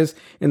 DeSantis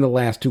in the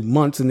last 2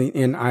 months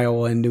in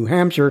Iowa and New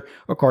Hampshire,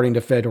 according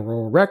to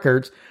federal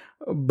records.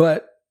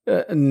 But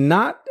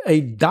not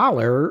a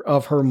dollar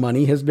of her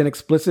money has been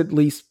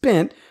explicitly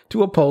spent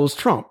to oppose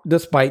Trump,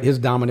 despite his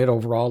dominant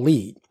overall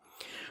lead.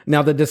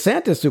 Now, the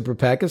DeSantis super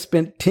PAC has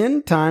spent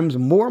 10 times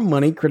more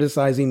money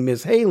criticizing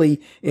Ms.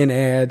 Haley in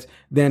ads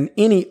than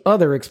any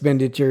other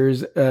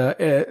expenditures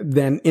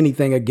than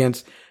anything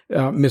against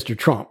Mr.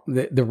 Trump.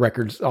 The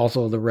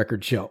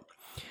records show.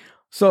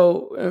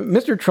 So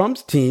Mr.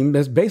 Trump's team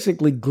has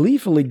basically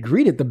gleefully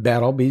greeted the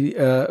battle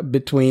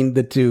between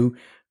the two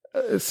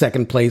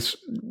second place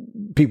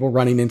people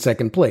running in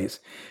second place.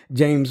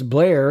 James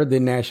Blair, the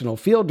national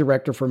field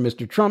director for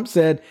Mr. Trump,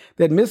 said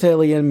that Ms.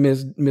 Haley and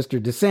Mr.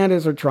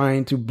 DeSantis are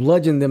trying to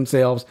bludgeon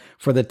themselves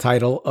for the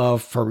title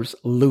of first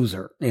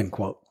loser, end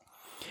quote.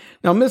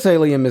 Now, Ms.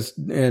 Haley and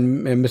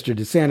Mr.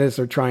 DeSantis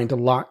are trying to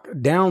lock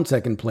down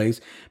second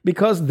place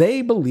because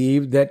they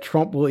believe that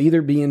Trump will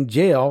either be in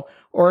jail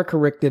or a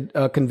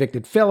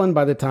convicted felon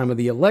by the time of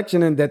the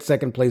election, and that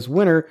second place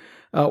winner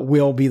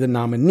will be the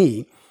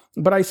nominee.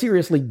 But I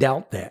seriously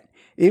doubt that.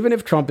 Even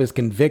if Trump is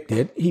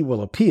convicted, he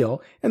will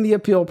appeal, and the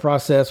appeal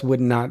process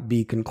would not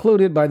be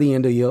concluded by the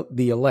end of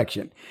the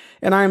election.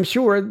 And I am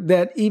sure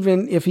that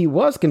even if he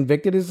was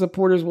convicted, his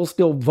supporters will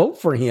still vote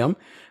for him.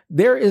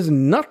 There is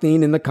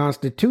nothing in the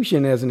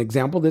Constitution, as an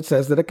example, that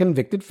says that a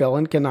convicted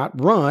felon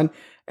cannot run,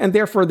 and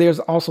therefore there's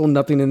also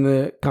nothing in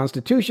the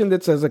Constitution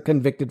that says a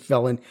convicted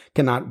felon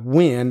cannot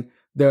win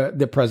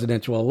the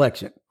presidential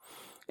election.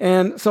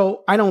 And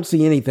so I don't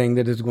see anything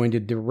that is going to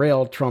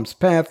derail Trump's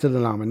path to the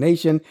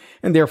nomination,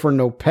 and therefore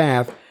no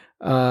path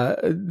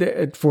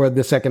for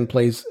the second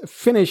place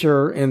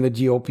finisher in the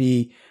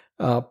GOP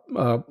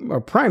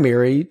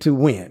primary to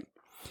win.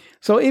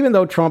 So even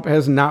though Trump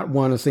has not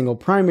won a single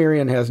primary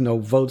and has no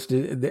votes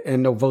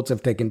and no votes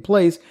have taken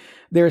place,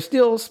 there's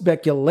still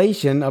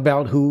speculation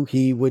about who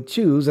he would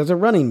choose as a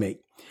running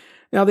mate.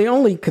 Now, the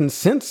only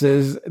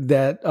consensus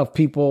of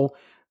people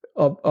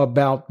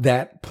about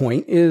that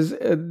point is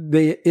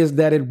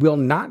that it will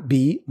not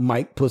be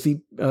Mike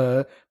Pussy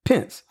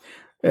Pence.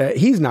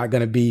 He's not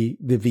going to be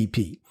the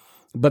VP.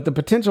 But the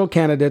potential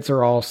candidates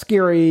are all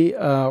scary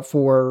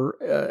for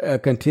a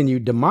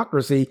continued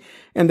democracy,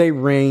 and they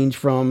range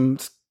from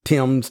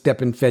Tim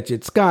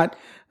Steppenfetchit Scott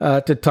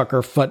to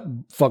Tucker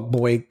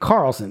Fuckboy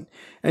Carlson.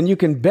 And you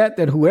can bet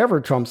that whoever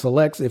Trump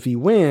selects, if he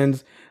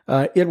wins,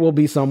 it will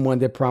be someone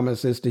that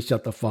promises to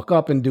shut the fuck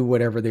up and do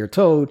whatever they're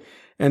told.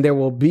 And there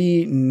will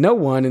be no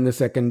one in the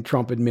second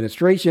Trump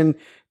administration,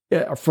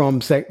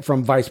 from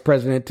vice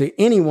president to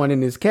anyone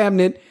in his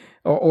cabinet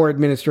or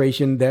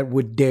administration, that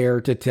would dare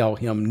to tell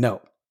him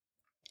no.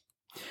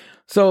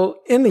 So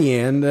in the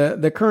end,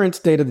 the current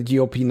state of the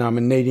GOP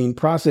nominating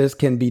process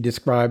can be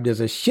described as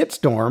a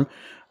shitstorm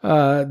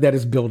that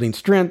is building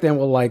strength and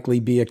will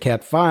likely be a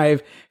Cat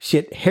 5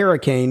 shit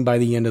hurricane by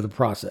the end of the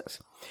process.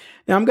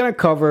 Now, I'm going to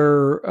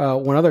cover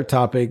one other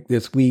topic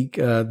this week,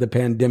 the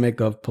pandemic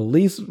of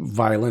police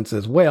violence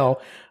as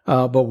well,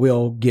 but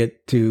we'll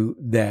get to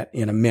that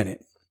in a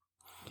minute.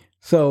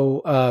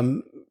 So,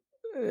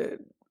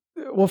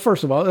 well,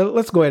 first of all,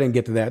 let's go ahead and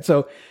get to that.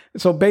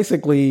 So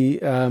basically,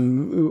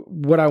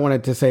 what I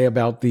wanted to say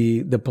about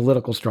the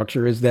political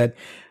structure is that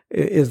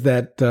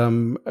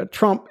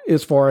Trump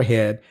is far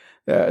ahead.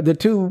 The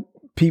two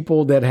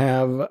people that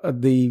have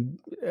the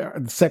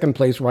second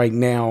place right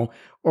now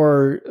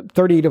are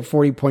 30 to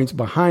 40 points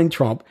behind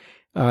Trump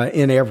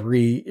in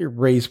every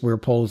race where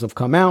polls have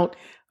come out.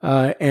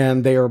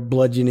 And they are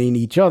bludgeoning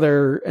each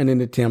other in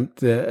an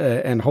attempt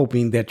and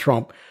hoping that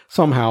Trump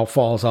somehow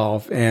falls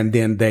off and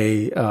then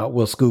they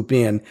will scoop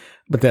in.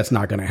 But that's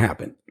not going to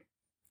happen.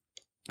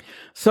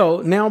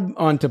 So now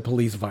on to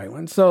police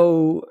violence.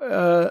 So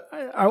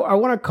I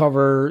want to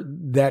cover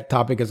that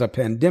topic as a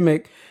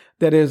pandemic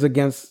that is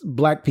against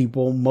Black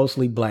people,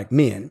 mostly Black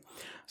men.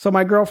 So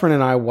my girlfriend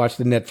and I watched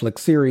the Netflix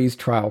series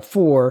Trial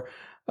 4,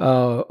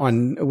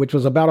 which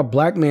was about a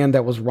Black man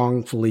that was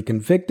wrongfully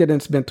convicted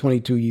and spent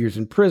 22 years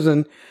in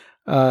prison,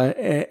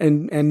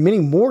 and many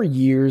more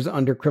years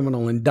under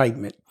criminal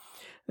indictment.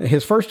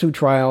 His first two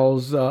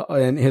trials,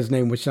 and his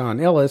name was Sean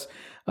Ellis,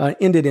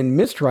 ended in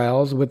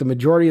mistrials, with the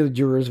majority of the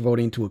jurors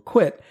voting to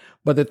acquit,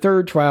 but the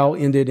third trial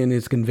ended in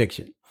his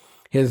conviction.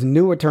 His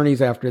new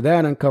attorneys after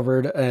that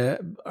uncovered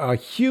a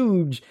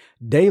huge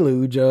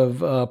deluge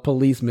of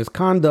police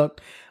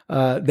misconduct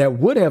that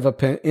would have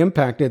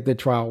impacted the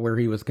trial where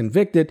he was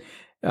convicted.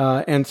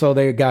 And so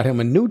they got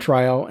him a new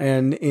trial.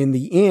 And in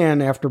the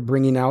end, after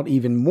bringing out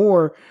even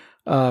more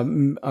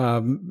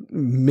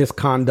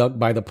misconduct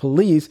by the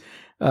police,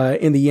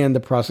 in the end, the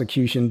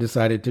prosecution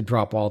decided to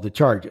drop all the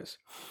charges.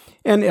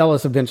 And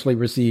Ellis eventually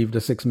received a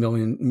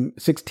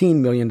 $16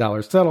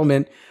 million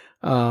settlement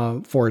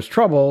for his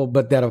trouble,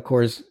 but that, of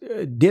course,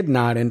 did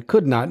not and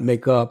could not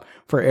make up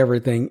for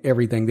everything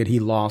that he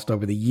lost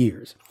over the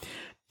years.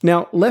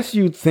 Now, lest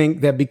you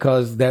think that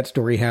because that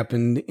story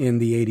happened in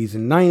the 80s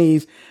and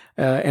 90s,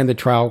 and the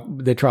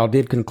trial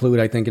did conclude,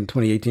 I think, in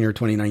 2018 or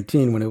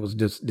 2019 when it was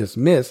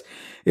dismissed.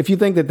 If you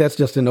think that that's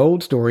just an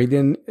old story,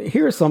 then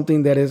here's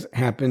something that has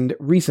happened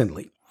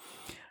recently.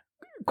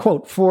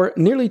 Quote, for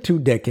nearly 2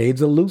 decades,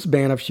 a loose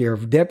band of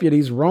sheriff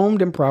deputies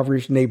roamed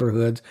impoverished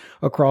neighborhoods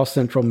across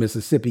central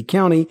Mississippi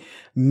County,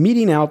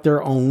 meting out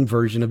their own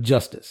version of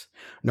justice.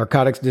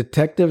 Narcotics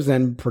detectives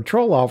and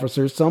patrol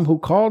officers, some who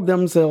called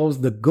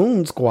themselves the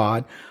Goon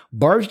Squad,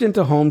 barged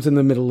into homes in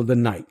the middle of the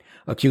night,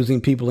 accusing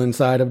people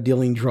inside of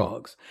dealing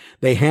drugs.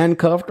 They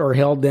handcuffed or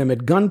held them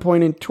at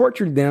gunpoint and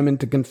tortured them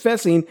into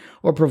confessing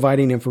or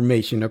providing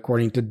information,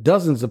 according to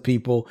dozens of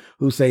people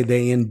who say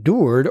they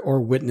endured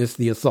or witnessed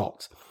the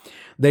assaults.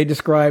 They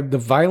described the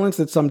violence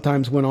that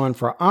sometimes went on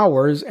for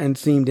hours and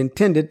seemed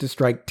intended to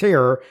strike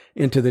terror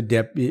into the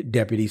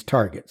deputies'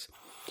 targets.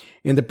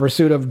 In the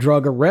pursuit of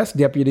drug arrest,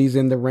 deputies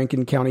in the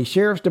Rankin County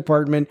Sheriff's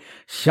Department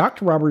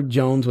shocked Robert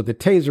Jones with a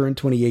taser in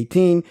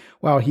 2018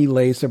 while he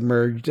lay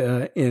submerged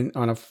in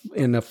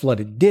a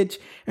flooded ditch,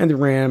 and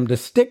rammed a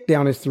stick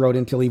down his throat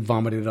until he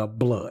vomited up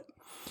blood.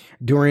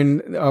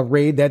 During a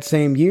raid that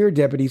same year,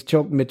 deputies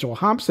choked Mitchell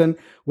Hobson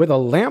with a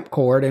lamp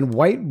cord and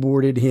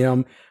whiteboarded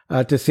him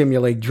to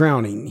simulate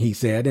drowning, he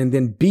said, and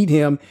then beat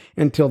him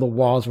until the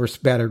walls were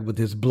spattered with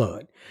his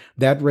blood.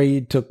 That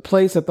raid took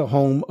place at the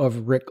home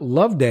of Rick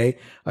Loveday,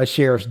 a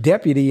sheriff's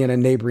deputy in a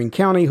neighboring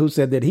county, who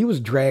said that he was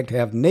dragged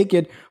half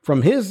naked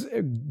from his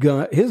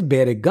bed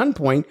at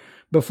gunpoint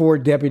before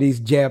deputies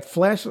jabbed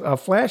a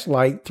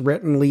flashlight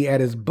threateningly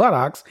at his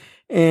buttocks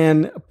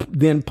and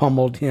then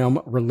pummeled him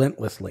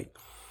relentlessly.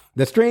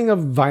 The string of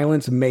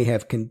violence may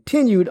have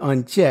continued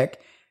unchecked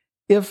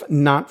if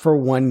not for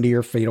one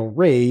near-fatal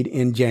raid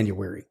in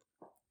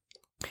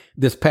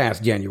this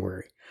past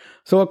January.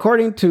 So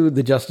according to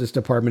the Justice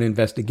Department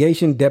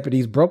investigation,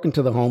 deputies broke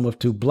into the home of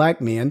 2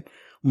 black men,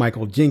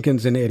 Michael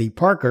Jenkins and Eddie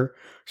Parker,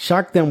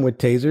 shocked them with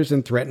tasers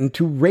and threatened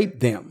to rape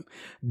them.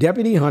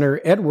 Deputy Hunter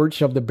Edwards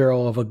shoved the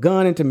barrel of a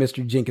gun into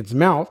Mr. Jenkins'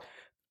 mouth,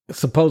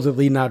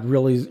 supposedly not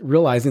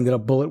realizing that a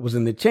bullet was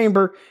in the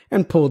chamber,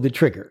 and pulled the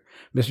trigger.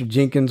 Mr.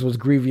 Jenkins was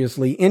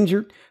grievously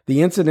injured.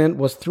 The incident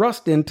was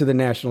thrust into the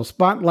national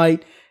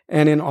spotlight,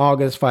 and in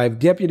August, 5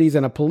 deputies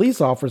and a police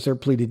officer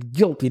pleaded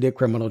guilty to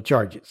criminal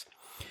charges.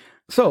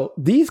 So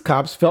these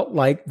cops felt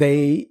like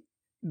they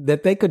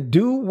could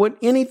do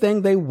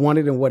anything they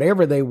wanted and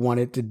whatever they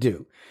wanted to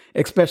do,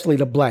 especially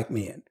the black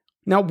men.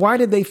 Now, why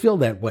did they feel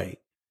that way?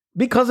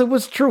 Because it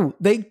was true.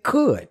 They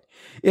could.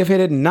 If it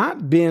had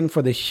not been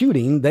for the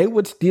shooting, they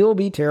would still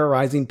be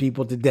terrorizing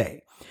people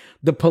today.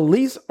 The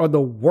police are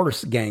the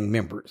worst gang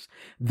members.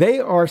 They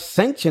are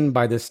sanctioned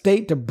by the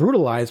state to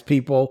brutalize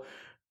people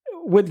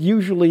with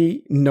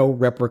usually no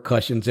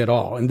repercussions at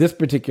all. In this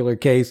particular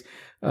case,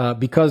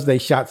 because they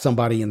shot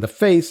somebody in the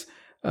face,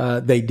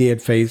 they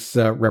did face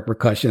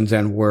repercussions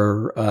and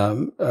were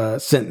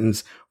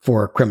sentenced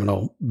for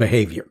criminal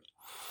behavior.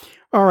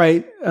 All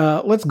right,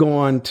 let's go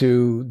on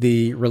to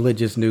the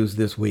religious news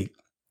this week.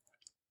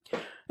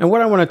 And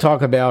what I want to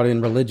talk about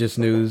in religious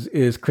news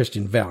is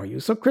Christian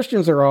values. So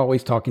Christians are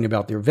always talking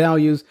about their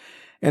values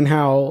and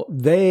how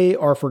they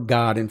are for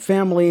God and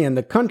family and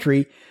the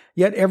country,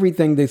 yet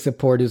everything they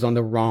support is on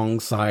the wrong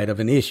side of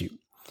an issue.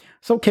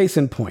 So case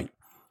in point,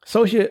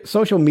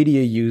 social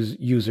media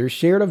users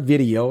shared a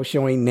video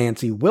showing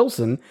Nancy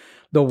Wilson,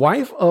 the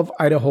wife of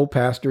Idaho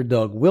pastor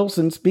Doug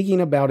Wilson, speaking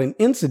about an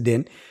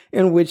incident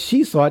in which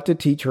she sought to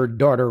teach her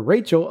daughter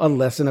Rachel a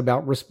lesson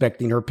about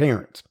respecting her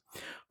parents.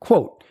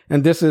 Quote,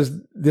 and this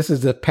is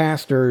the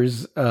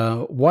pastor's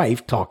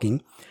wife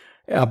talking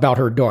about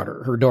her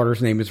daughter. Her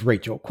daughter's name is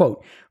Rachel.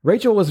 Quote,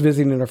 Rachel was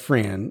visiting a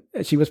friend.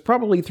 She was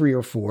probably 3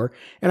 or 4,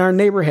 and our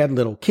neighbor had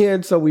little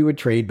kids, so we would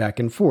trade back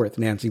and forth,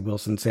 Nancy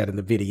Wilson said in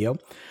the video.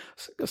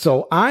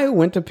 So I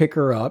went to pick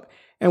her up,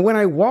 and when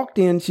I walked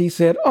in, she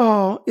said,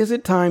 "Oh, is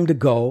it time to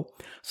go?"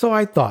 So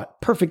I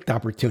thought, perfect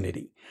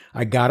opportunity.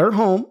 I got her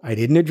home. I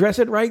didn't address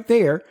it right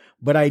there,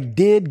 but I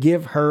did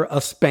give her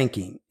a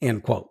spanking,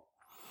 end quote.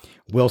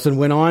 Wilson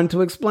went on to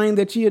explain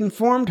that she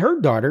informed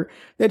her daughter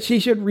that she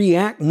should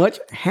react much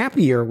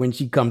happier when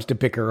she comes to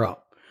pick her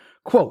up.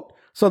 Quote,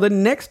 so the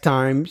next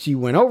time she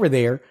went over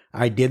there,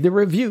 I did the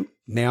review.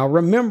 Now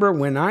remember,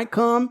 when I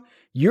come,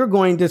 you're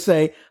going to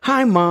say,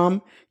 "Hi,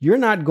 Mom." You're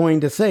not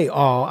going to say,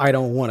 "Oh, I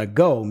don't want to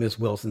go," Miss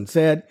Wilson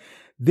said.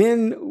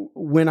 Then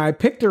when I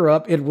picked her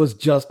up, it was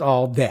just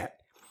all that.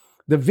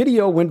 The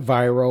video went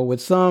viral,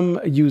 with some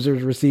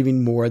users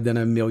receiving more than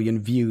 1 million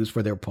views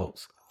for their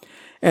posts.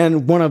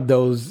 And one of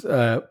those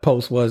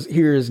posts was,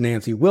 "Here's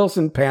Nancy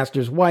Wilson,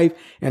 pastor's wife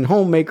and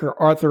homemaker,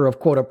 author of,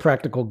 quote, A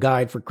Practical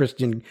Guide for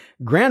Christian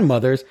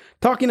Grandmothers,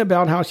 talking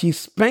about how she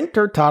spanked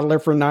her toddler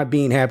for not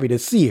being happy to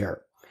see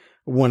her,"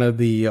 one of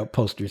the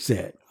posters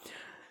said.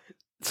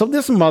 So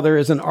this mother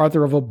is an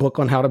author of a book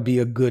on how to be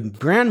a good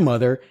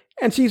grandmother,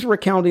 And she's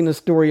recounting a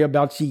story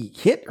about she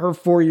hit her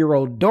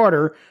 4-year-old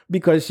daughter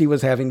because she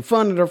was having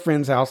fun at her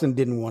friend's house and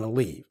didn't want to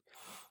leave.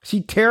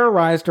 She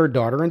terrorized her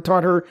daughter and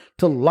taught her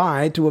to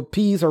lie to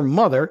appease her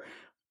mother,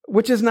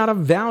 which is not a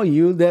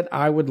value that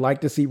I would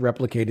like to see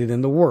replicated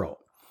in the world.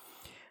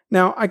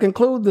 Now, I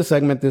conclude the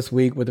segment this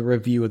week with a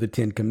review of the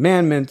Ten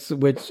Commandments,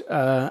 which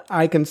are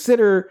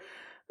considered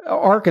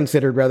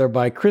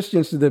by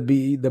Christians to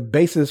be the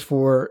basis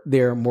for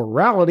their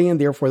morality and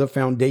therefore the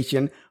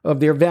foundation of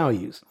their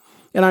values.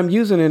 And I'm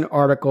using an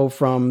article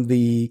from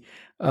the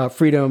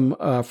Freedom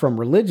from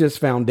Religious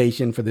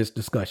Foundation for this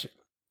discussion.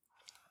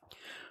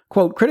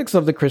 Quote, critics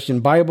of the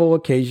Christian Bible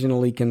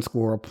occasionally can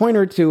score a point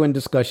or two in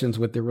discussions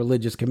with the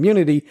religious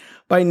community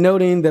by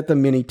noting that the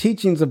many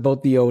teachings of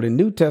both the Old and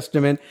New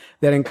Testament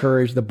that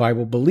encourage the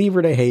Bible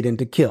believer to hate and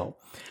to kill.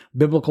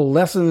 Biblical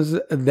lessons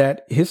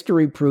that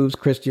history proves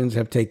Christians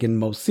have taken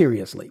most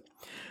seriously.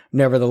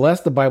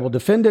 Nevertheless, the Bible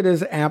defended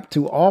is apt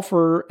to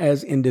offer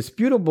as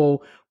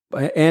indisputable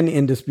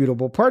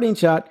parting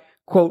shot,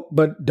 quote,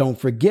 but don't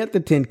forget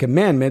the 10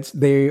 Commandments.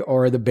 They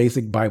are the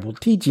basic Bible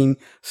teaching.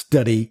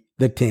 Study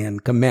the 10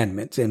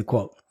 Commandments, end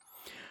quote.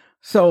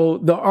 So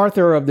the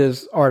author of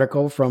this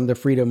article from the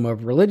Freedom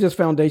of Religious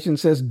Foundation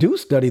says, do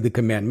study the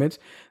commandments.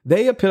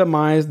 They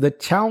epitomize the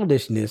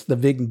childishness, the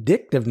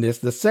vindictiveness,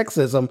 the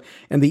sexism,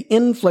 and the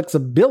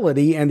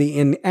inflexibility and the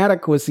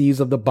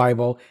inadequacies of the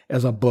Bible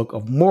as a book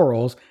of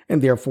morals,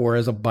 and therefore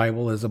as a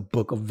Bible as a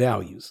book of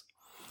values.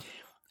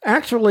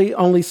 Actually,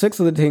 only 6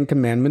 of the 10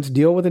 Commandments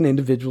deal with an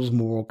individual's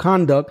moral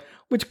conduct,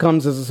 which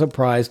comes as a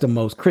surprise to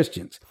most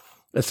Christians.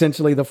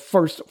 Essentially, the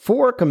first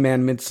 4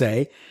 commandments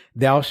say,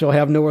 thou shalt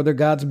have no other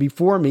gods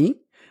before me.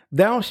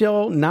 Thou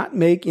shalt not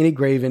make any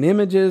graven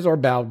images or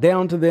bow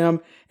down to them.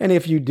 And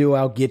if you do,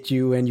 I'll get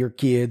you and your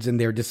kids and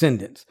their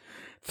descendants.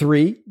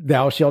 3,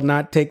 thou shalt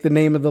not take the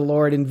name of the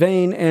Lord in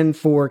vain. And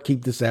 4,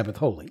 keep the Sabbath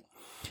holy.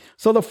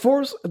 So the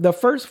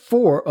first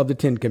 4 of the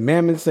 10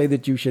 commandments say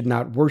that you should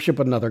not worship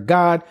another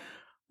God.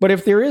 But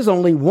if there is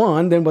only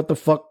one, then what the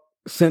fuck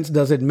sense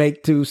does it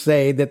make to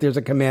say that there's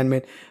a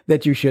commandment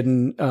that you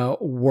shouldn't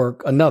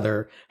work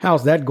another?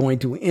 How's that going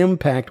to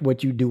impact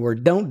what you do or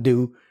don't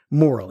do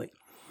morally?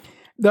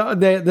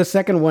 The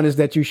second one is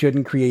that you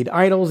shouldn't create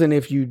idols, and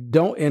if you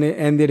don't,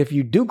 and that if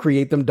you do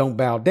create them, don't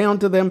bow down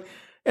to them.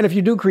 And if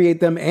you do create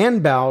them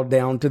and bow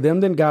down to them,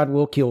 then God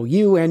will kill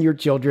you and your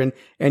children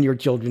and your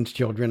children's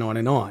children, on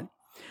and on.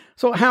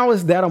 So how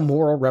is that a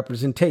moral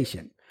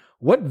representation?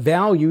 What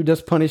value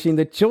does punishing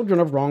the children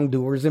of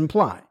wrongdoers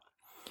imply?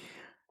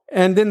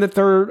 And then the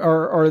third,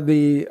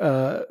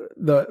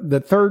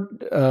 the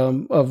third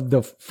of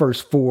the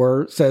first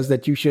 4 says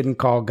that you shouldn't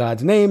call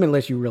God's name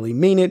unless you really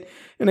mean it.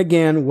 And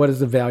again, what is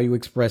the value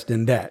expressed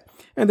in that?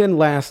 And then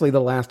lastly, the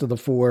last of the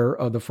 4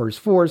 of the first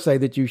 4 say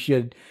that you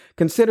should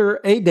consider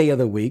a day of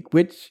the week,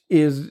 which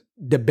is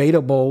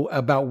debatable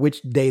about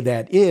which day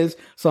that is.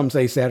 Some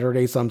say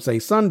Saturday, some say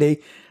Sunday,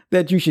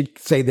 that you should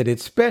say that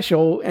it's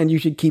special and you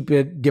should keep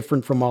it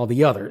different from all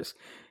the others.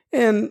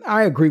 And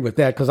I agree with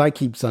that because I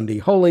keep Sunday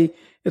holy.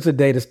 It's a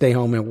day to stay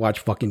home and watch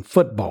fucking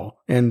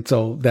football. And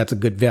so that's a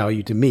good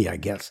value to me, I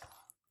guess.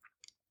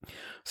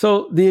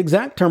 So the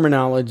exact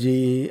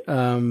terminology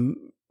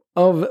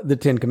of the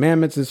 10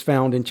 Commandments is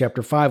found in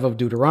chapter 5 of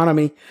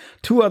Deuteronomy.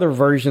 2 other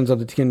versions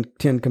of the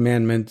 10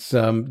 Commandments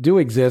do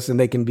exist, and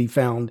they can be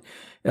found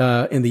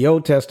in the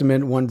Old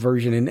Testament. One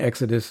version in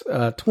Exodus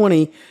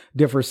 20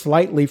 differs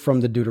slightly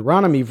from the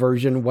Deuteronomy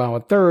version, while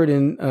a third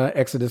in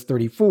Exodus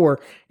 34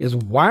 is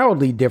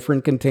wildly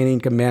different, containing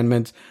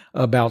commandments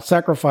about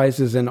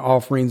sacrifices and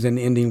offerings and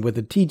ending with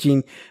the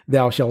teaching,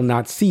 thou shalt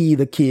not see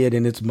the kid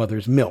in its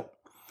mother's milk.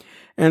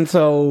 And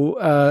so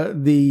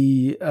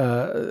the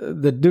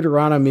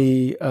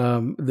Deuteronomy,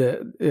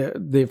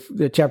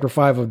 the chapter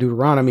 5 of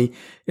Deuteronomy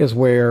is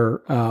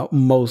where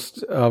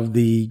most of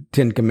the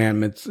 10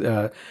 Commandments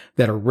that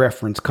are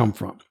referenced come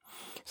from.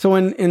 So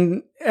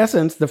in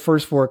essence, the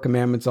first 4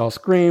 commandments all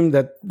scream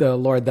that the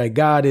Lord thy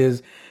God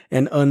has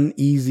an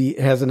uneasy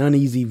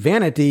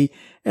vanity,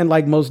 and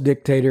like most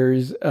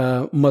dictators,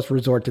 must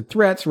resort to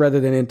threats rather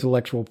than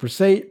intellectual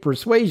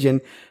persuasion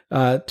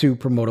to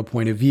promote a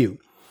point of view.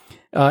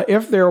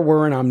 If there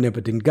were an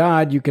omnipotent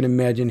God, you can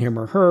imagine him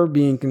or her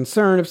being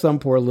concerned if some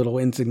poor little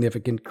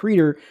insignificant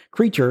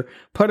creature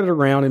putted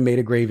around and made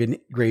a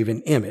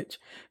graven image.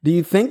 Do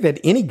you think that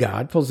any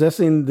God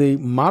possessing the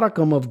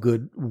modicum of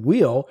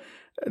goodwill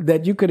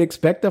that you could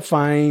expect to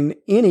find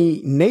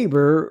any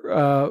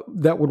neighbor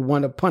that would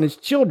want to punish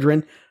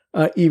children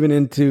even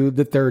into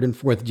the 3rd and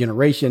 4th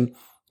generation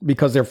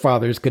because their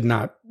fathers could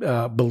not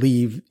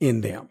believe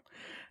in them?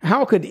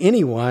 How could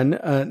anyone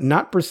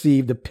not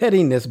perceive the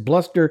pettiness,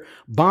 bluster,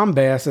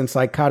 bombast, and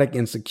psychotic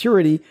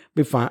insecurity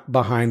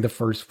behind the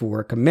first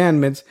 4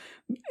 commandments?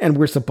 And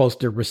we're supposed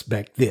to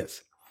respect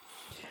this.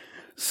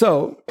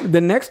 So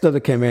the next of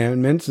the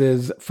commandments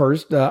is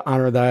first,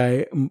 honor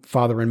thy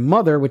father and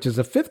mother, which is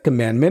a 5th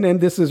commandment.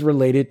 And this is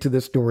related to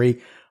the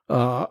story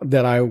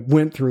that I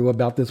went through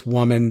about this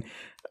woman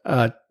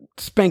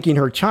spanking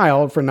her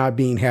child for not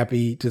being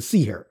happy to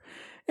see her.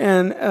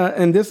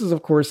 And this is,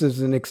 of course, is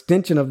an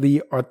extension of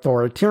the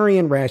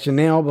authoritarian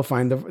rationale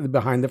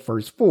behind the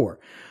first four.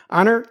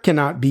 Honor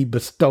cannot be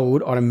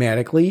bestowed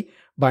automatically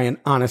by an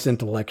honest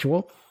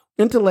intellectual.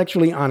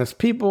 Intellectually honest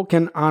people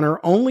can honor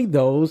only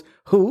those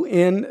who,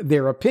 in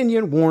their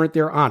opinion, warrant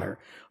their honor.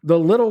 The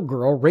little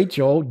girl,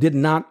 Rachel, did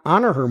not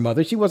honor her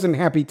mother. She wasn't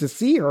happy to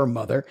see her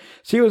mother.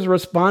 She was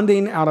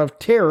responding out of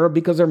terror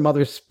because her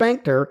mother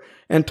spanked her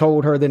and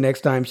told her the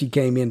next time she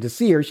came in to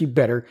see her, she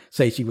better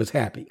say she was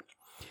happy.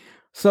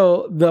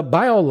 So the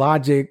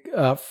biologic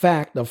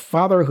fact of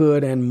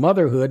fatherhood and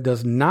motherhood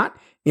does not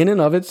in and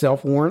of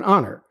itself warrant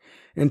honor.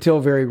 Until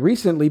very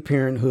recently,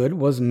 parenthood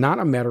was not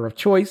a matter of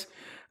choice,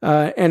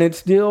 and it's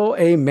still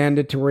a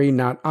mandatory,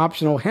 not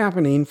optional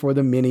happening for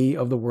the many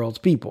of the world's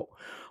people.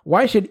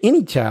 Why should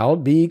any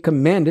child be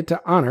commanded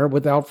to honor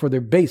without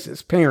further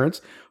basis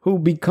parents who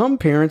become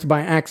parents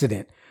by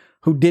accident,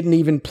 who didn't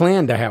even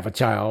plan to have a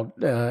child,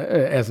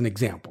 as an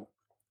example?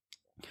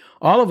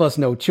 All of us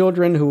know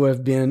children who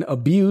have been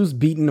abused,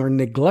 beaten, or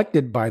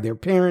neglected by their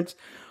parents.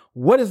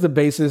 What is the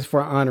basis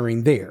for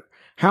honoring there?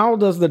 How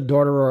does the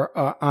daughter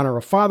honor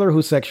a father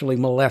who sexually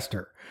molests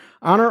her?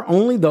 Honor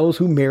only those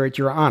who merit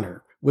your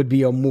honor would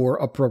be a more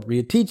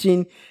appropriate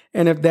teaching.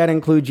 And if that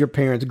includes your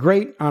parents,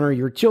 great. Honor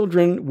your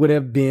children would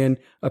have been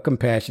a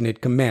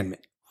compassionate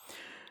commandment.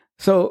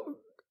 So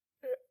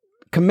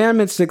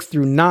commandments 6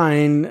 through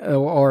 9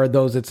 are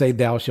those that say,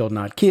 thou shalt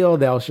not kill,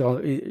 thou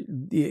shalt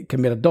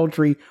commit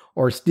adultery,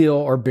 or steal,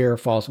 or bear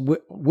false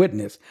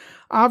witness.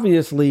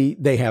 Obviously,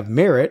 they have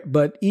merit,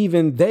 but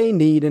even they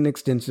need an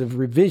extensive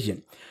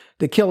revision.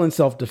 To kill in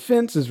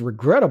self-defense is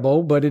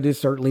regrettable, but it is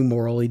certainly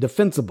morally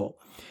defensible.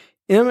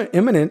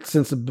 Imminent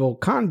sensible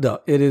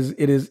conduct. It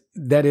is,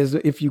 that is,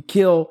 if you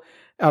kill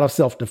out of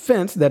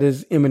self-defense, that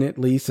is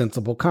eminently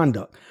sensible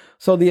conduct.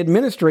 So the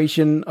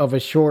administration of a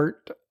shot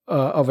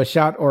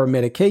or a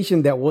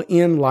medication that will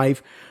end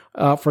life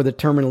for the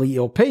terminally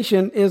ill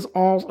patient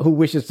who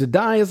wishes to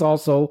die is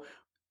also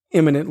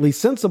eminently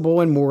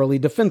sensible and morally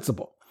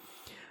defensible.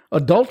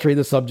 Adultery,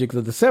 the subject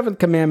of the seventh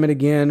commandment,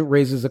 again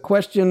raises a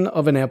question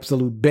of an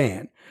absolute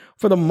ban.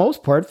 For the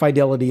most part,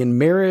 fidelity in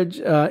marriage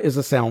is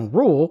a sound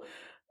rule,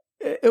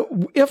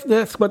 if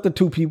that's what the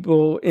two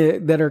people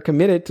that are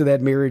committed to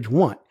that marriage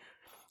want.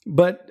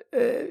 But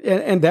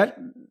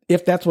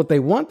if that's what they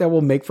want, that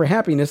will make for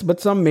happiness. But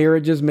some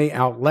marriages may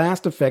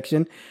outlast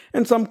affection,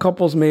 and some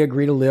couples may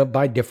agree to live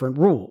by different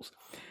rules.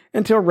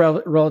 Until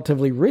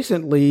relatively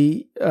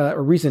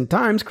recent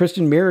times,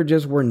 Christian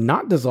marriages were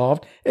not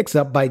dissolved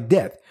except by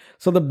death.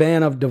 So the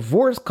ban of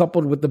divorce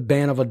coupled with the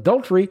ban of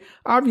adultery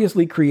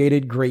obviously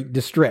created great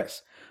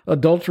distress.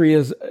 Adultery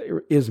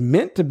is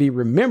meant to be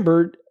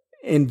remembered,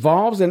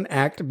 involves an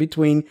act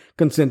between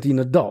consenting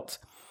adults.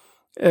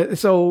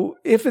 So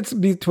if it's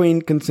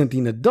between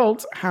consenting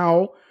adults,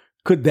 how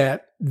could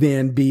that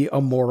then be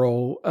a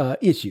moral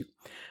issue?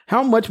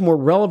 How much more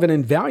relevant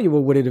and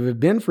valuable would it have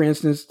been, for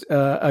instance,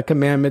 a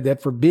commandment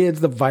that forbids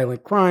the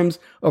violent crimes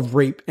of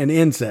rape and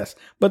incest?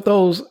 But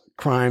those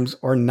crimes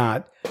are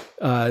not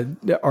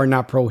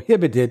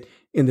prohibited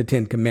in the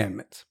Ten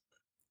Commandments.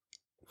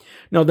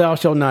 Now, thou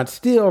shalt not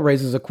steal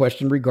raises a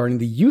question regarding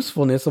the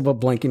usefulness of a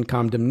blanket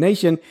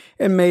condemnation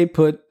and may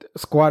put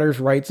squatters'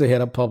 rights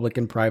ahead of public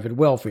and private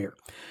welfare.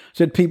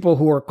 Should people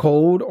who are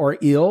cold or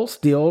ill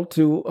steal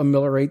to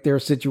ameliorate their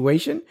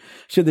situation?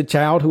 Should the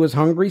child who is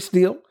hungry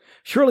steal?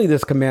 Surely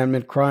this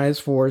commandment cries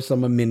for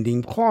some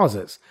amending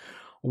clauses.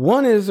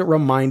 One is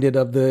reminded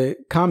of the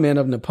comment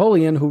of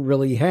Napoleon, who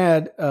really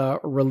had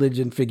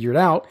religion figured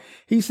out.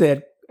 He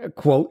said,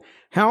 quote,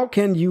 "How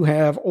can you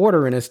have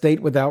order in a state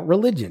without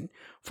religion?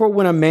 For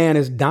when a man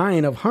is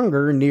dying of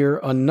hunger near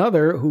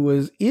another who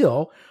is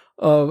ill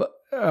of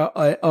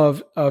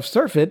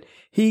surfeit,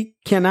 he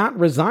cannot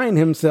resign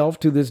himself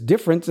to this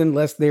difference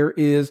unless there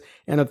is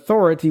an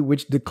authority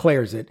which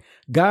declares it.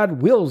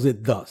 God wills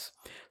it thus."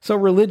 So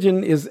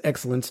religion is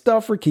excellent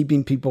stuff for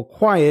keeping people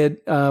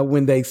quiet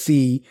when they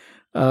see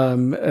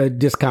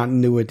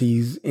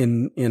discontinuities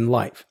in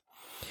life.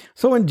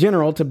 So in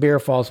general, to bear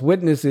false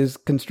witness is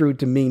construed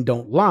to mean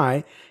don't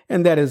lie,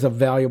 and that is a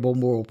valuable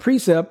moral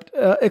precept,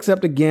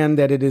 except again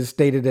that it is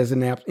stated as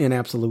in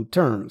absolute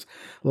terms.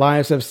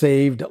 Lies have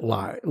saved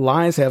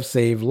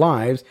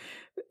lives,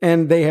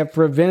 and they have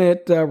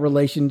prevented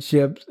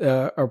relationships,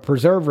 or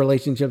preserved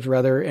relationships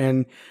rather,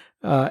 and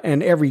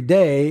every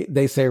day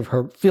they save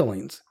hurt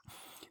feelings.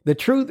 The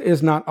truth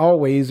is not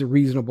always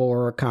reasonable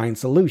or a kind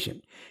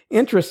solution.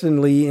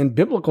 Interestingly, in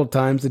biblical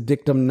times, the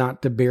dictum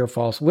not to bear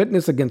false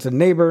witness against a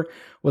neighbor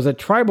was a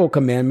tribal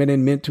commandment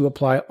and meant to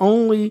apply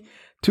only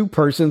to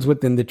persons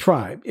within the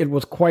tribe. It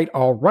was quite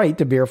all right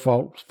to bear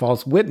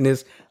false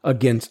witness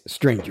against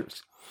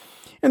strangers.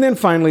 And then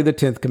finally, the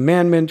 10th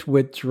commandment,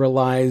 which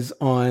relies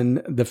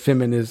on the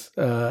feminist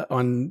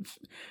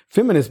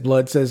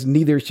blood, says,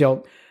 "Neither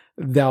shalt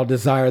thou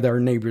desire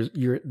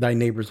thy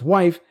neighbor's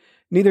wife,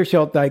 neither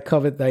shalt thou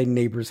covet thy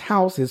neighbor's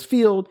house, his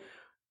field,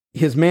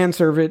 his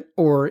manservant,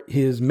 or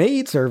his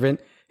maidservant,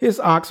 his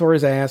ox or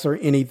his ass, or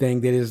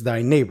anything that is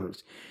thy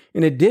neighbor's.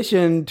 In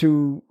addition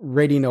to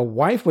rating a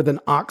wife with an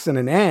ox and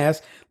an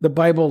ass, the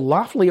Bible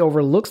loftily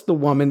overlooks the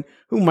woman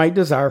who might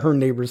desire her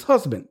neighbor's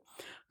husband.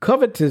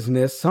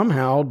 Covetousness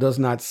somehow does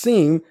not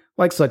seem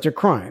like such a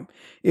crime.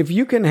 If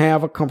you can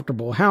have a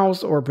comfortable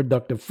house or a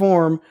productive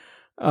farm,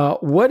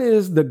 what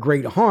is the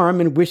great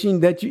harm in wishing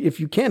that if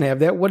you can have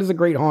that, what is the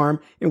great harm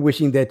in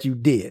wishing that you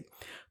did?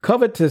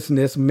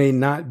 Covetousness may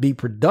not be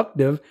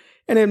productive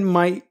and it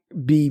might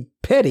be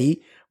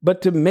petty,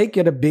 but to make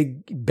it a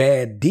big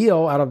bad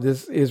deal out of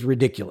this is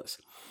ridiculous.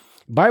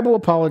 Bible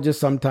apologists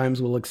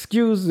sometimes will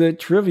excuse the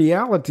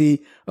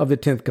triviality of the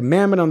 10th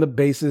commandment on the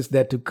basis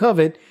that to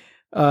covet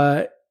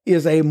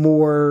is a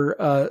more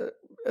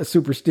a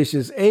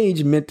superstitious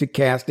age meant to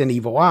cast an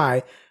evil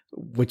eye,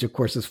 which of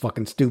course is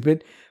fucking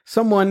stupid.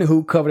 Someone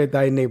who coveted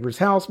thy neighbor's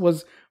house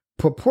was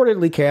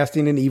purportedly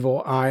casting an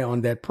evil eye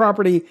on that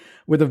property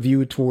with a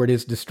view toward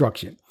its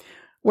destruction.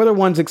 Whether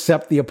ones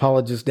accept the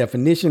apologist's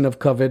definition of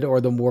covet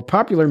or the more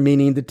popular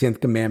meaning, the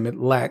 10th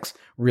commandment lacks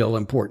real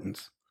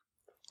importance.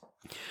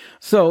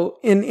 So,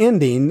 in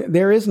ending,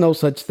 there is no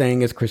such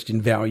thing as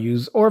Christian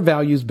values or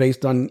values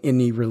based on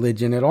any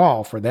religion at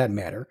all, for that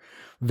matter.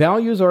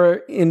 Values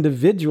are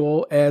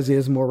individual, as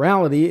is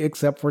morality,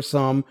 except for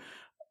some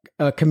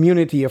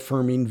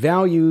community-affirming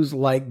values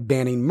like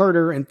banning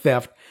murder and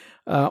theft.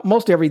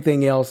 Most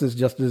everything else is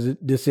just a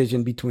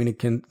decision between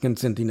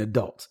consenting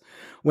adults.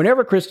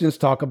 Whenever Christians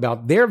talk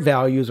about their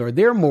values or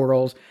their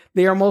morals,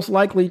 they are most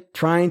likely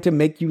trying to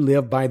make you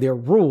live by their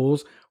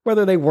rules,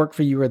 whether they work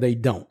for you or they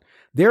don't.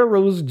 Their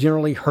rules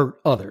generally hurt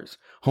others.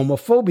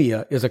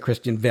 Homophobia is a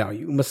Christian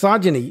value.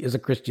 Misogyny is a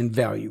Christian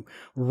value.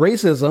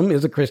 Racism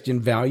is a Christian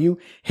value.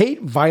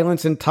 Hate,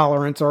 violence, and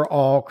tolerance are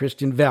all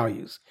Christian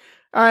values.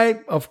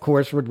 I, of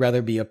course, would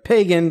rather be a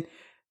pagan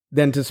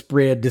than to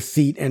spread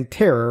deceit and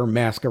terror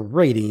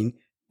masquerading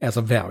as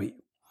a value.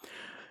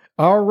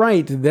 All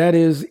right, that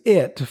is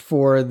it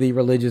for the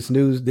religious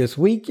news this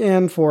week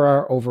and for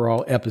our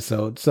overall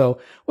episode. So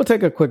we'll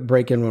take a quick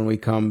break, and when we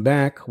come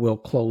back, we'll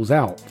close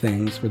out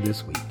things for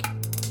this week.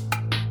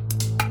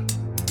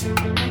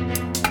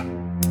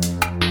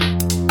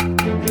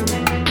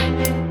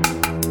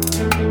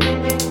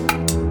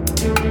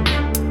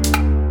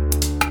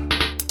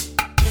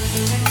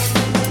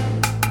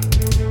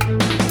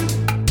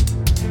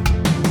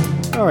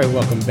 All right,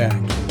 welcome back.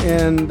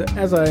 And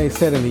as I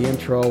said in the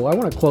intro, I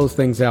want to close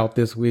things out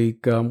this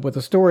week with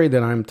a story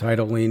that I'm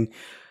titling,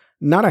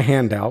 Not a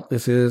Handout,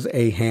 This is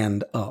a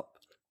Hand Up.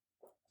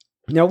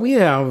 Now, we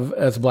have,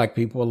 as Black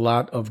people, a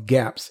lot of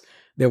gaps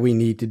that we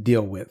need to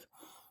deal with.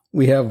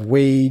 We have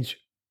wage,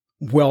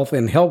 wealth,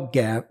 and health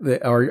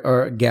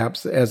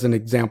gaps, as an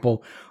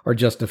example, are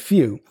just a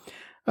few.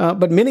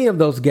 But many of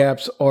those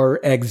gaps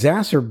are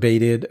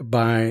exacerbated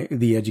by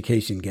the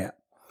education gap.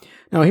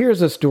 Now,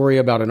 here's a story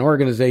about an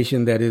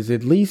organization that is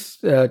at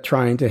least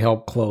trying to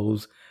help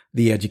close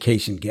the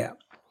education gap.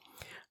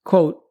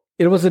 Quote,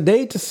 "It was a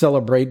day to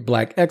celebrate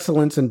Black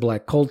excellence and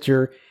Black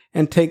culture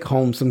and take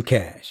home some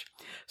cash.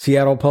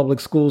 Seattle Public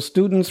Schools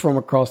students from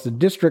across the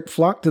district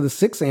flocked to the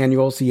 6th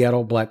annual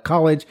Seattle Black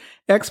College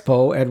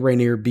Expo at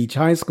Rainier Beach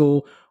High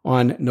School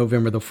on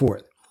November the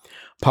 4th.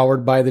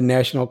 Powered by the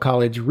National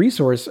College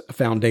Resource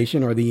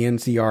Foundation, or the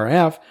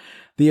NCRF,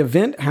 the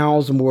event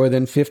housed more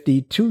than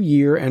 50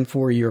 two-year and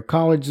four-year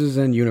colleges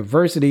and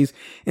universities,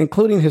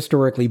 including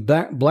historically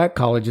black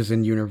colleges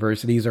and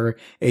universities, or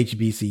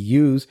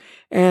HBCUs,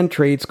 and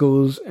trade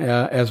schools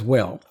as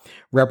well.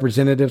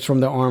 Representatives from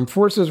the armed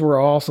forces were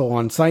also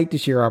on site to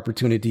share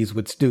opportunities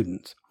with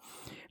students.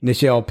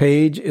 Nichelle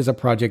Page is a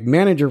project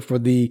manager for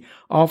the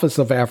Office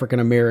of African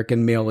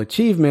American Male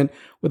Achievement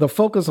with a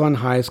focus on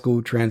high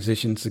school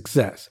transition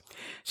success.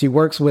 She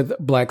works with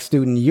Black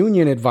Student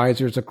Union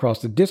advisors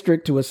across the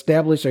district to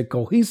establish a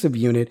cohesive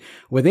unit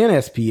within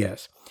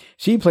SPS.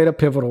 She played a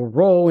pivotal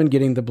role in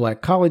getting the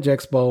Black College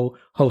Expo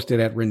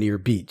hosted at Rainier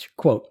Beach.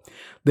 Quote,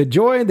 "The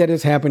joy that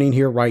is happening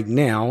here right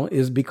now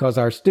is because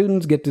our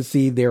students get to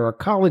see there are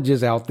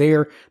colleges out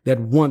there that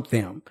want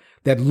them,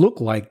 that look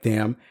like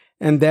them,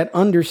 and that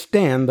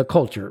understand the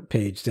culture,"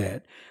 Page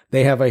said.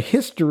 "They have a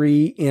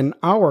history in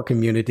our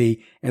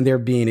community and they're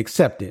being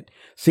accepted.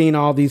 Seeing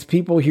all these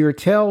people here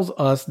tells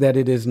us that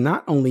it is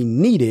not only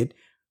needed,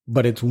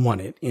 but it's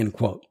wanted," end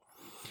quote.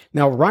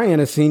 Now, Ryan,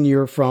 a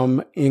senior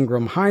from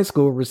Ingram High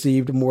School,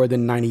 received more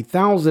than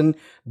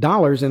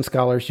 $90,000 in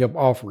scholarship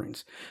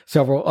offerings.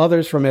 Several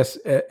others from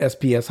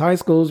SPS high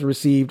schools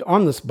received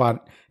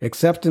on-the-spot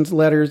acceptance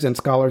letters and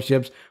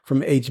scholarships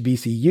from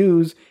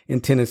HBCUs in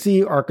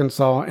Tennessee,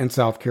 Arkansas, and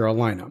South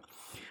Carolina.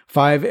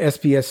 5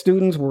 SPS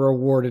students were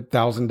awarded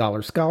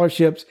 $1,000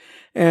 scholarships,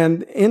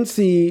 and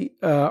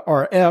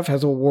NCRF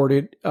has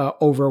awarded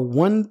over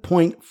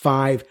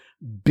 $1.5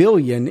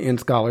 billion in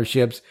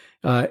scholarships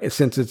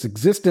since its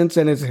existence,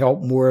 and has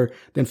helped more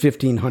than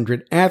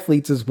 1,500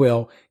 athletes as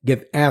well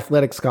get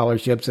athletic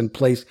scholarships and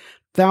place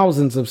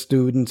thousands of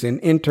students in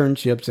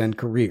internships and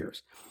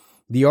careers.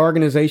 The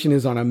organization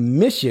is on a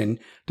mission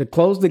to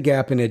close the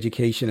gap in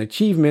education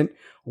achievement,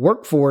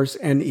 workforce,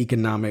 and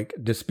economic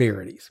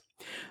disparities.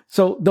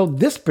 So though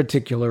this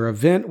particular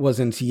event was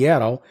in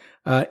Seattle,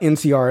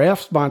 NCRF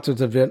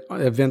sponsors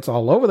events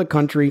all over the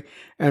country,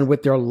 and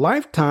with their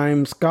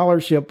lifetime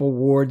scholarship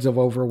awards of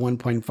over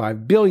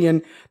 $1.5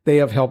 billion, they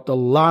have helped a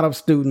lot of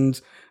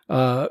students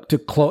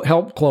to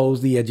help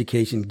close the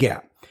education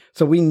gap.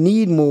 So we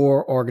need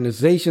more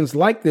organizations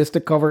like this to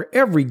cover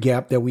every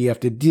gap that we have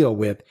to deal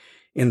with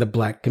in the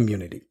Black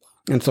community.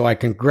 And so I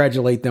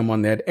congratulate them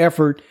on that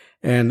effort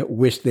and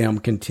wish them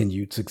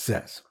continued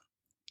success.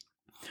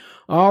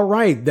 All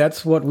right,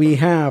 that's what we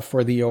have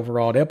for the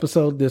overall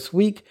episode this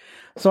week.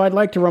 So I'd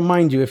like to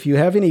remind you, if you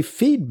have any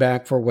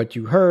feedback for what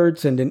you heard,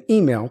 send an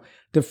email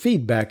to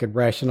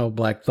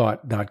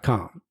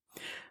feedback@rationalblackthought.com.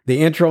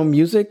 The intro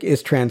music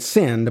is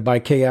Transcend by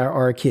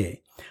KIRK.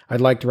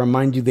 I'd like to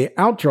remind you the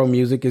outro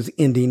music is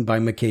Ending by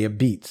Makaya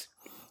Beats.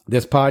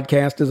 This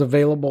podcast is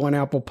available on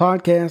Apple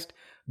Podcast,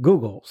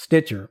 Google,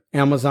 Stitcher,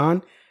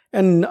 Amazon,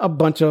 and a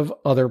bunch of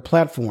other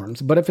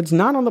platforms. But if it's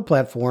not on the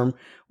platform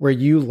where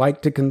you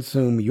like to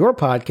consume your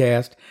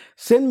podcast,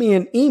 send me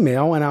an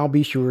email and I'll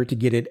be sure to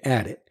get it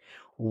added.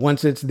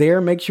 Once it's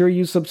there, make sure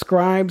you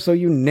subscribe so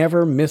you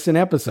never miss an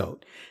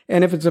episode.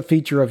 And if it's a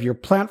feature of your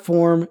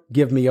platform,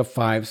 give me a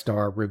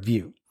 5-star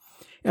review.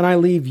 And I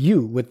leave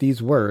you with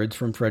these words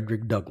from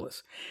Frederick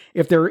Douglass.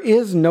 If there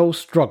is no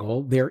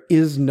struggle, there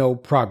is no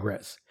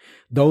progress.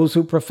 Those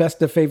who profess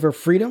to favor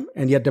freedom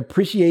and yet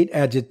appreciate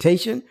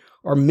agitation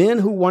are men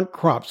who want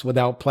crops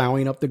without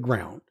plowing up the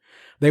ground.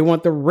 They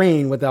want the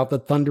rain without the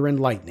thunder and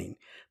lightning.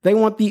 They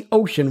want the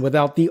ocean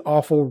without the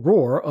awful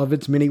roar of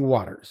its many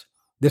waters.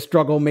 This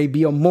struggle may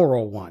be a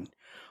moral one,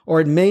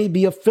 or it may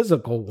be a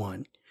physical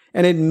one,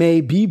 and it may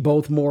be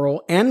both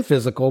moral and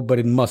physical, but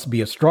it must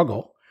be a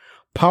struggle.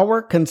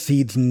 Power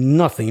concedes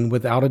nothing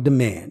without a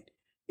demand.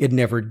 It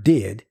never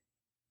did,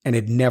 and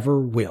it never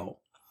will.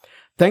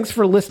 Thanks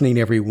for listening,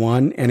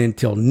 everyone, and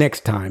until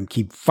next time,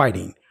 keep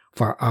fighting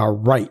for our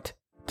right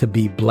to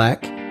be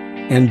Black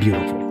and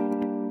beautiful.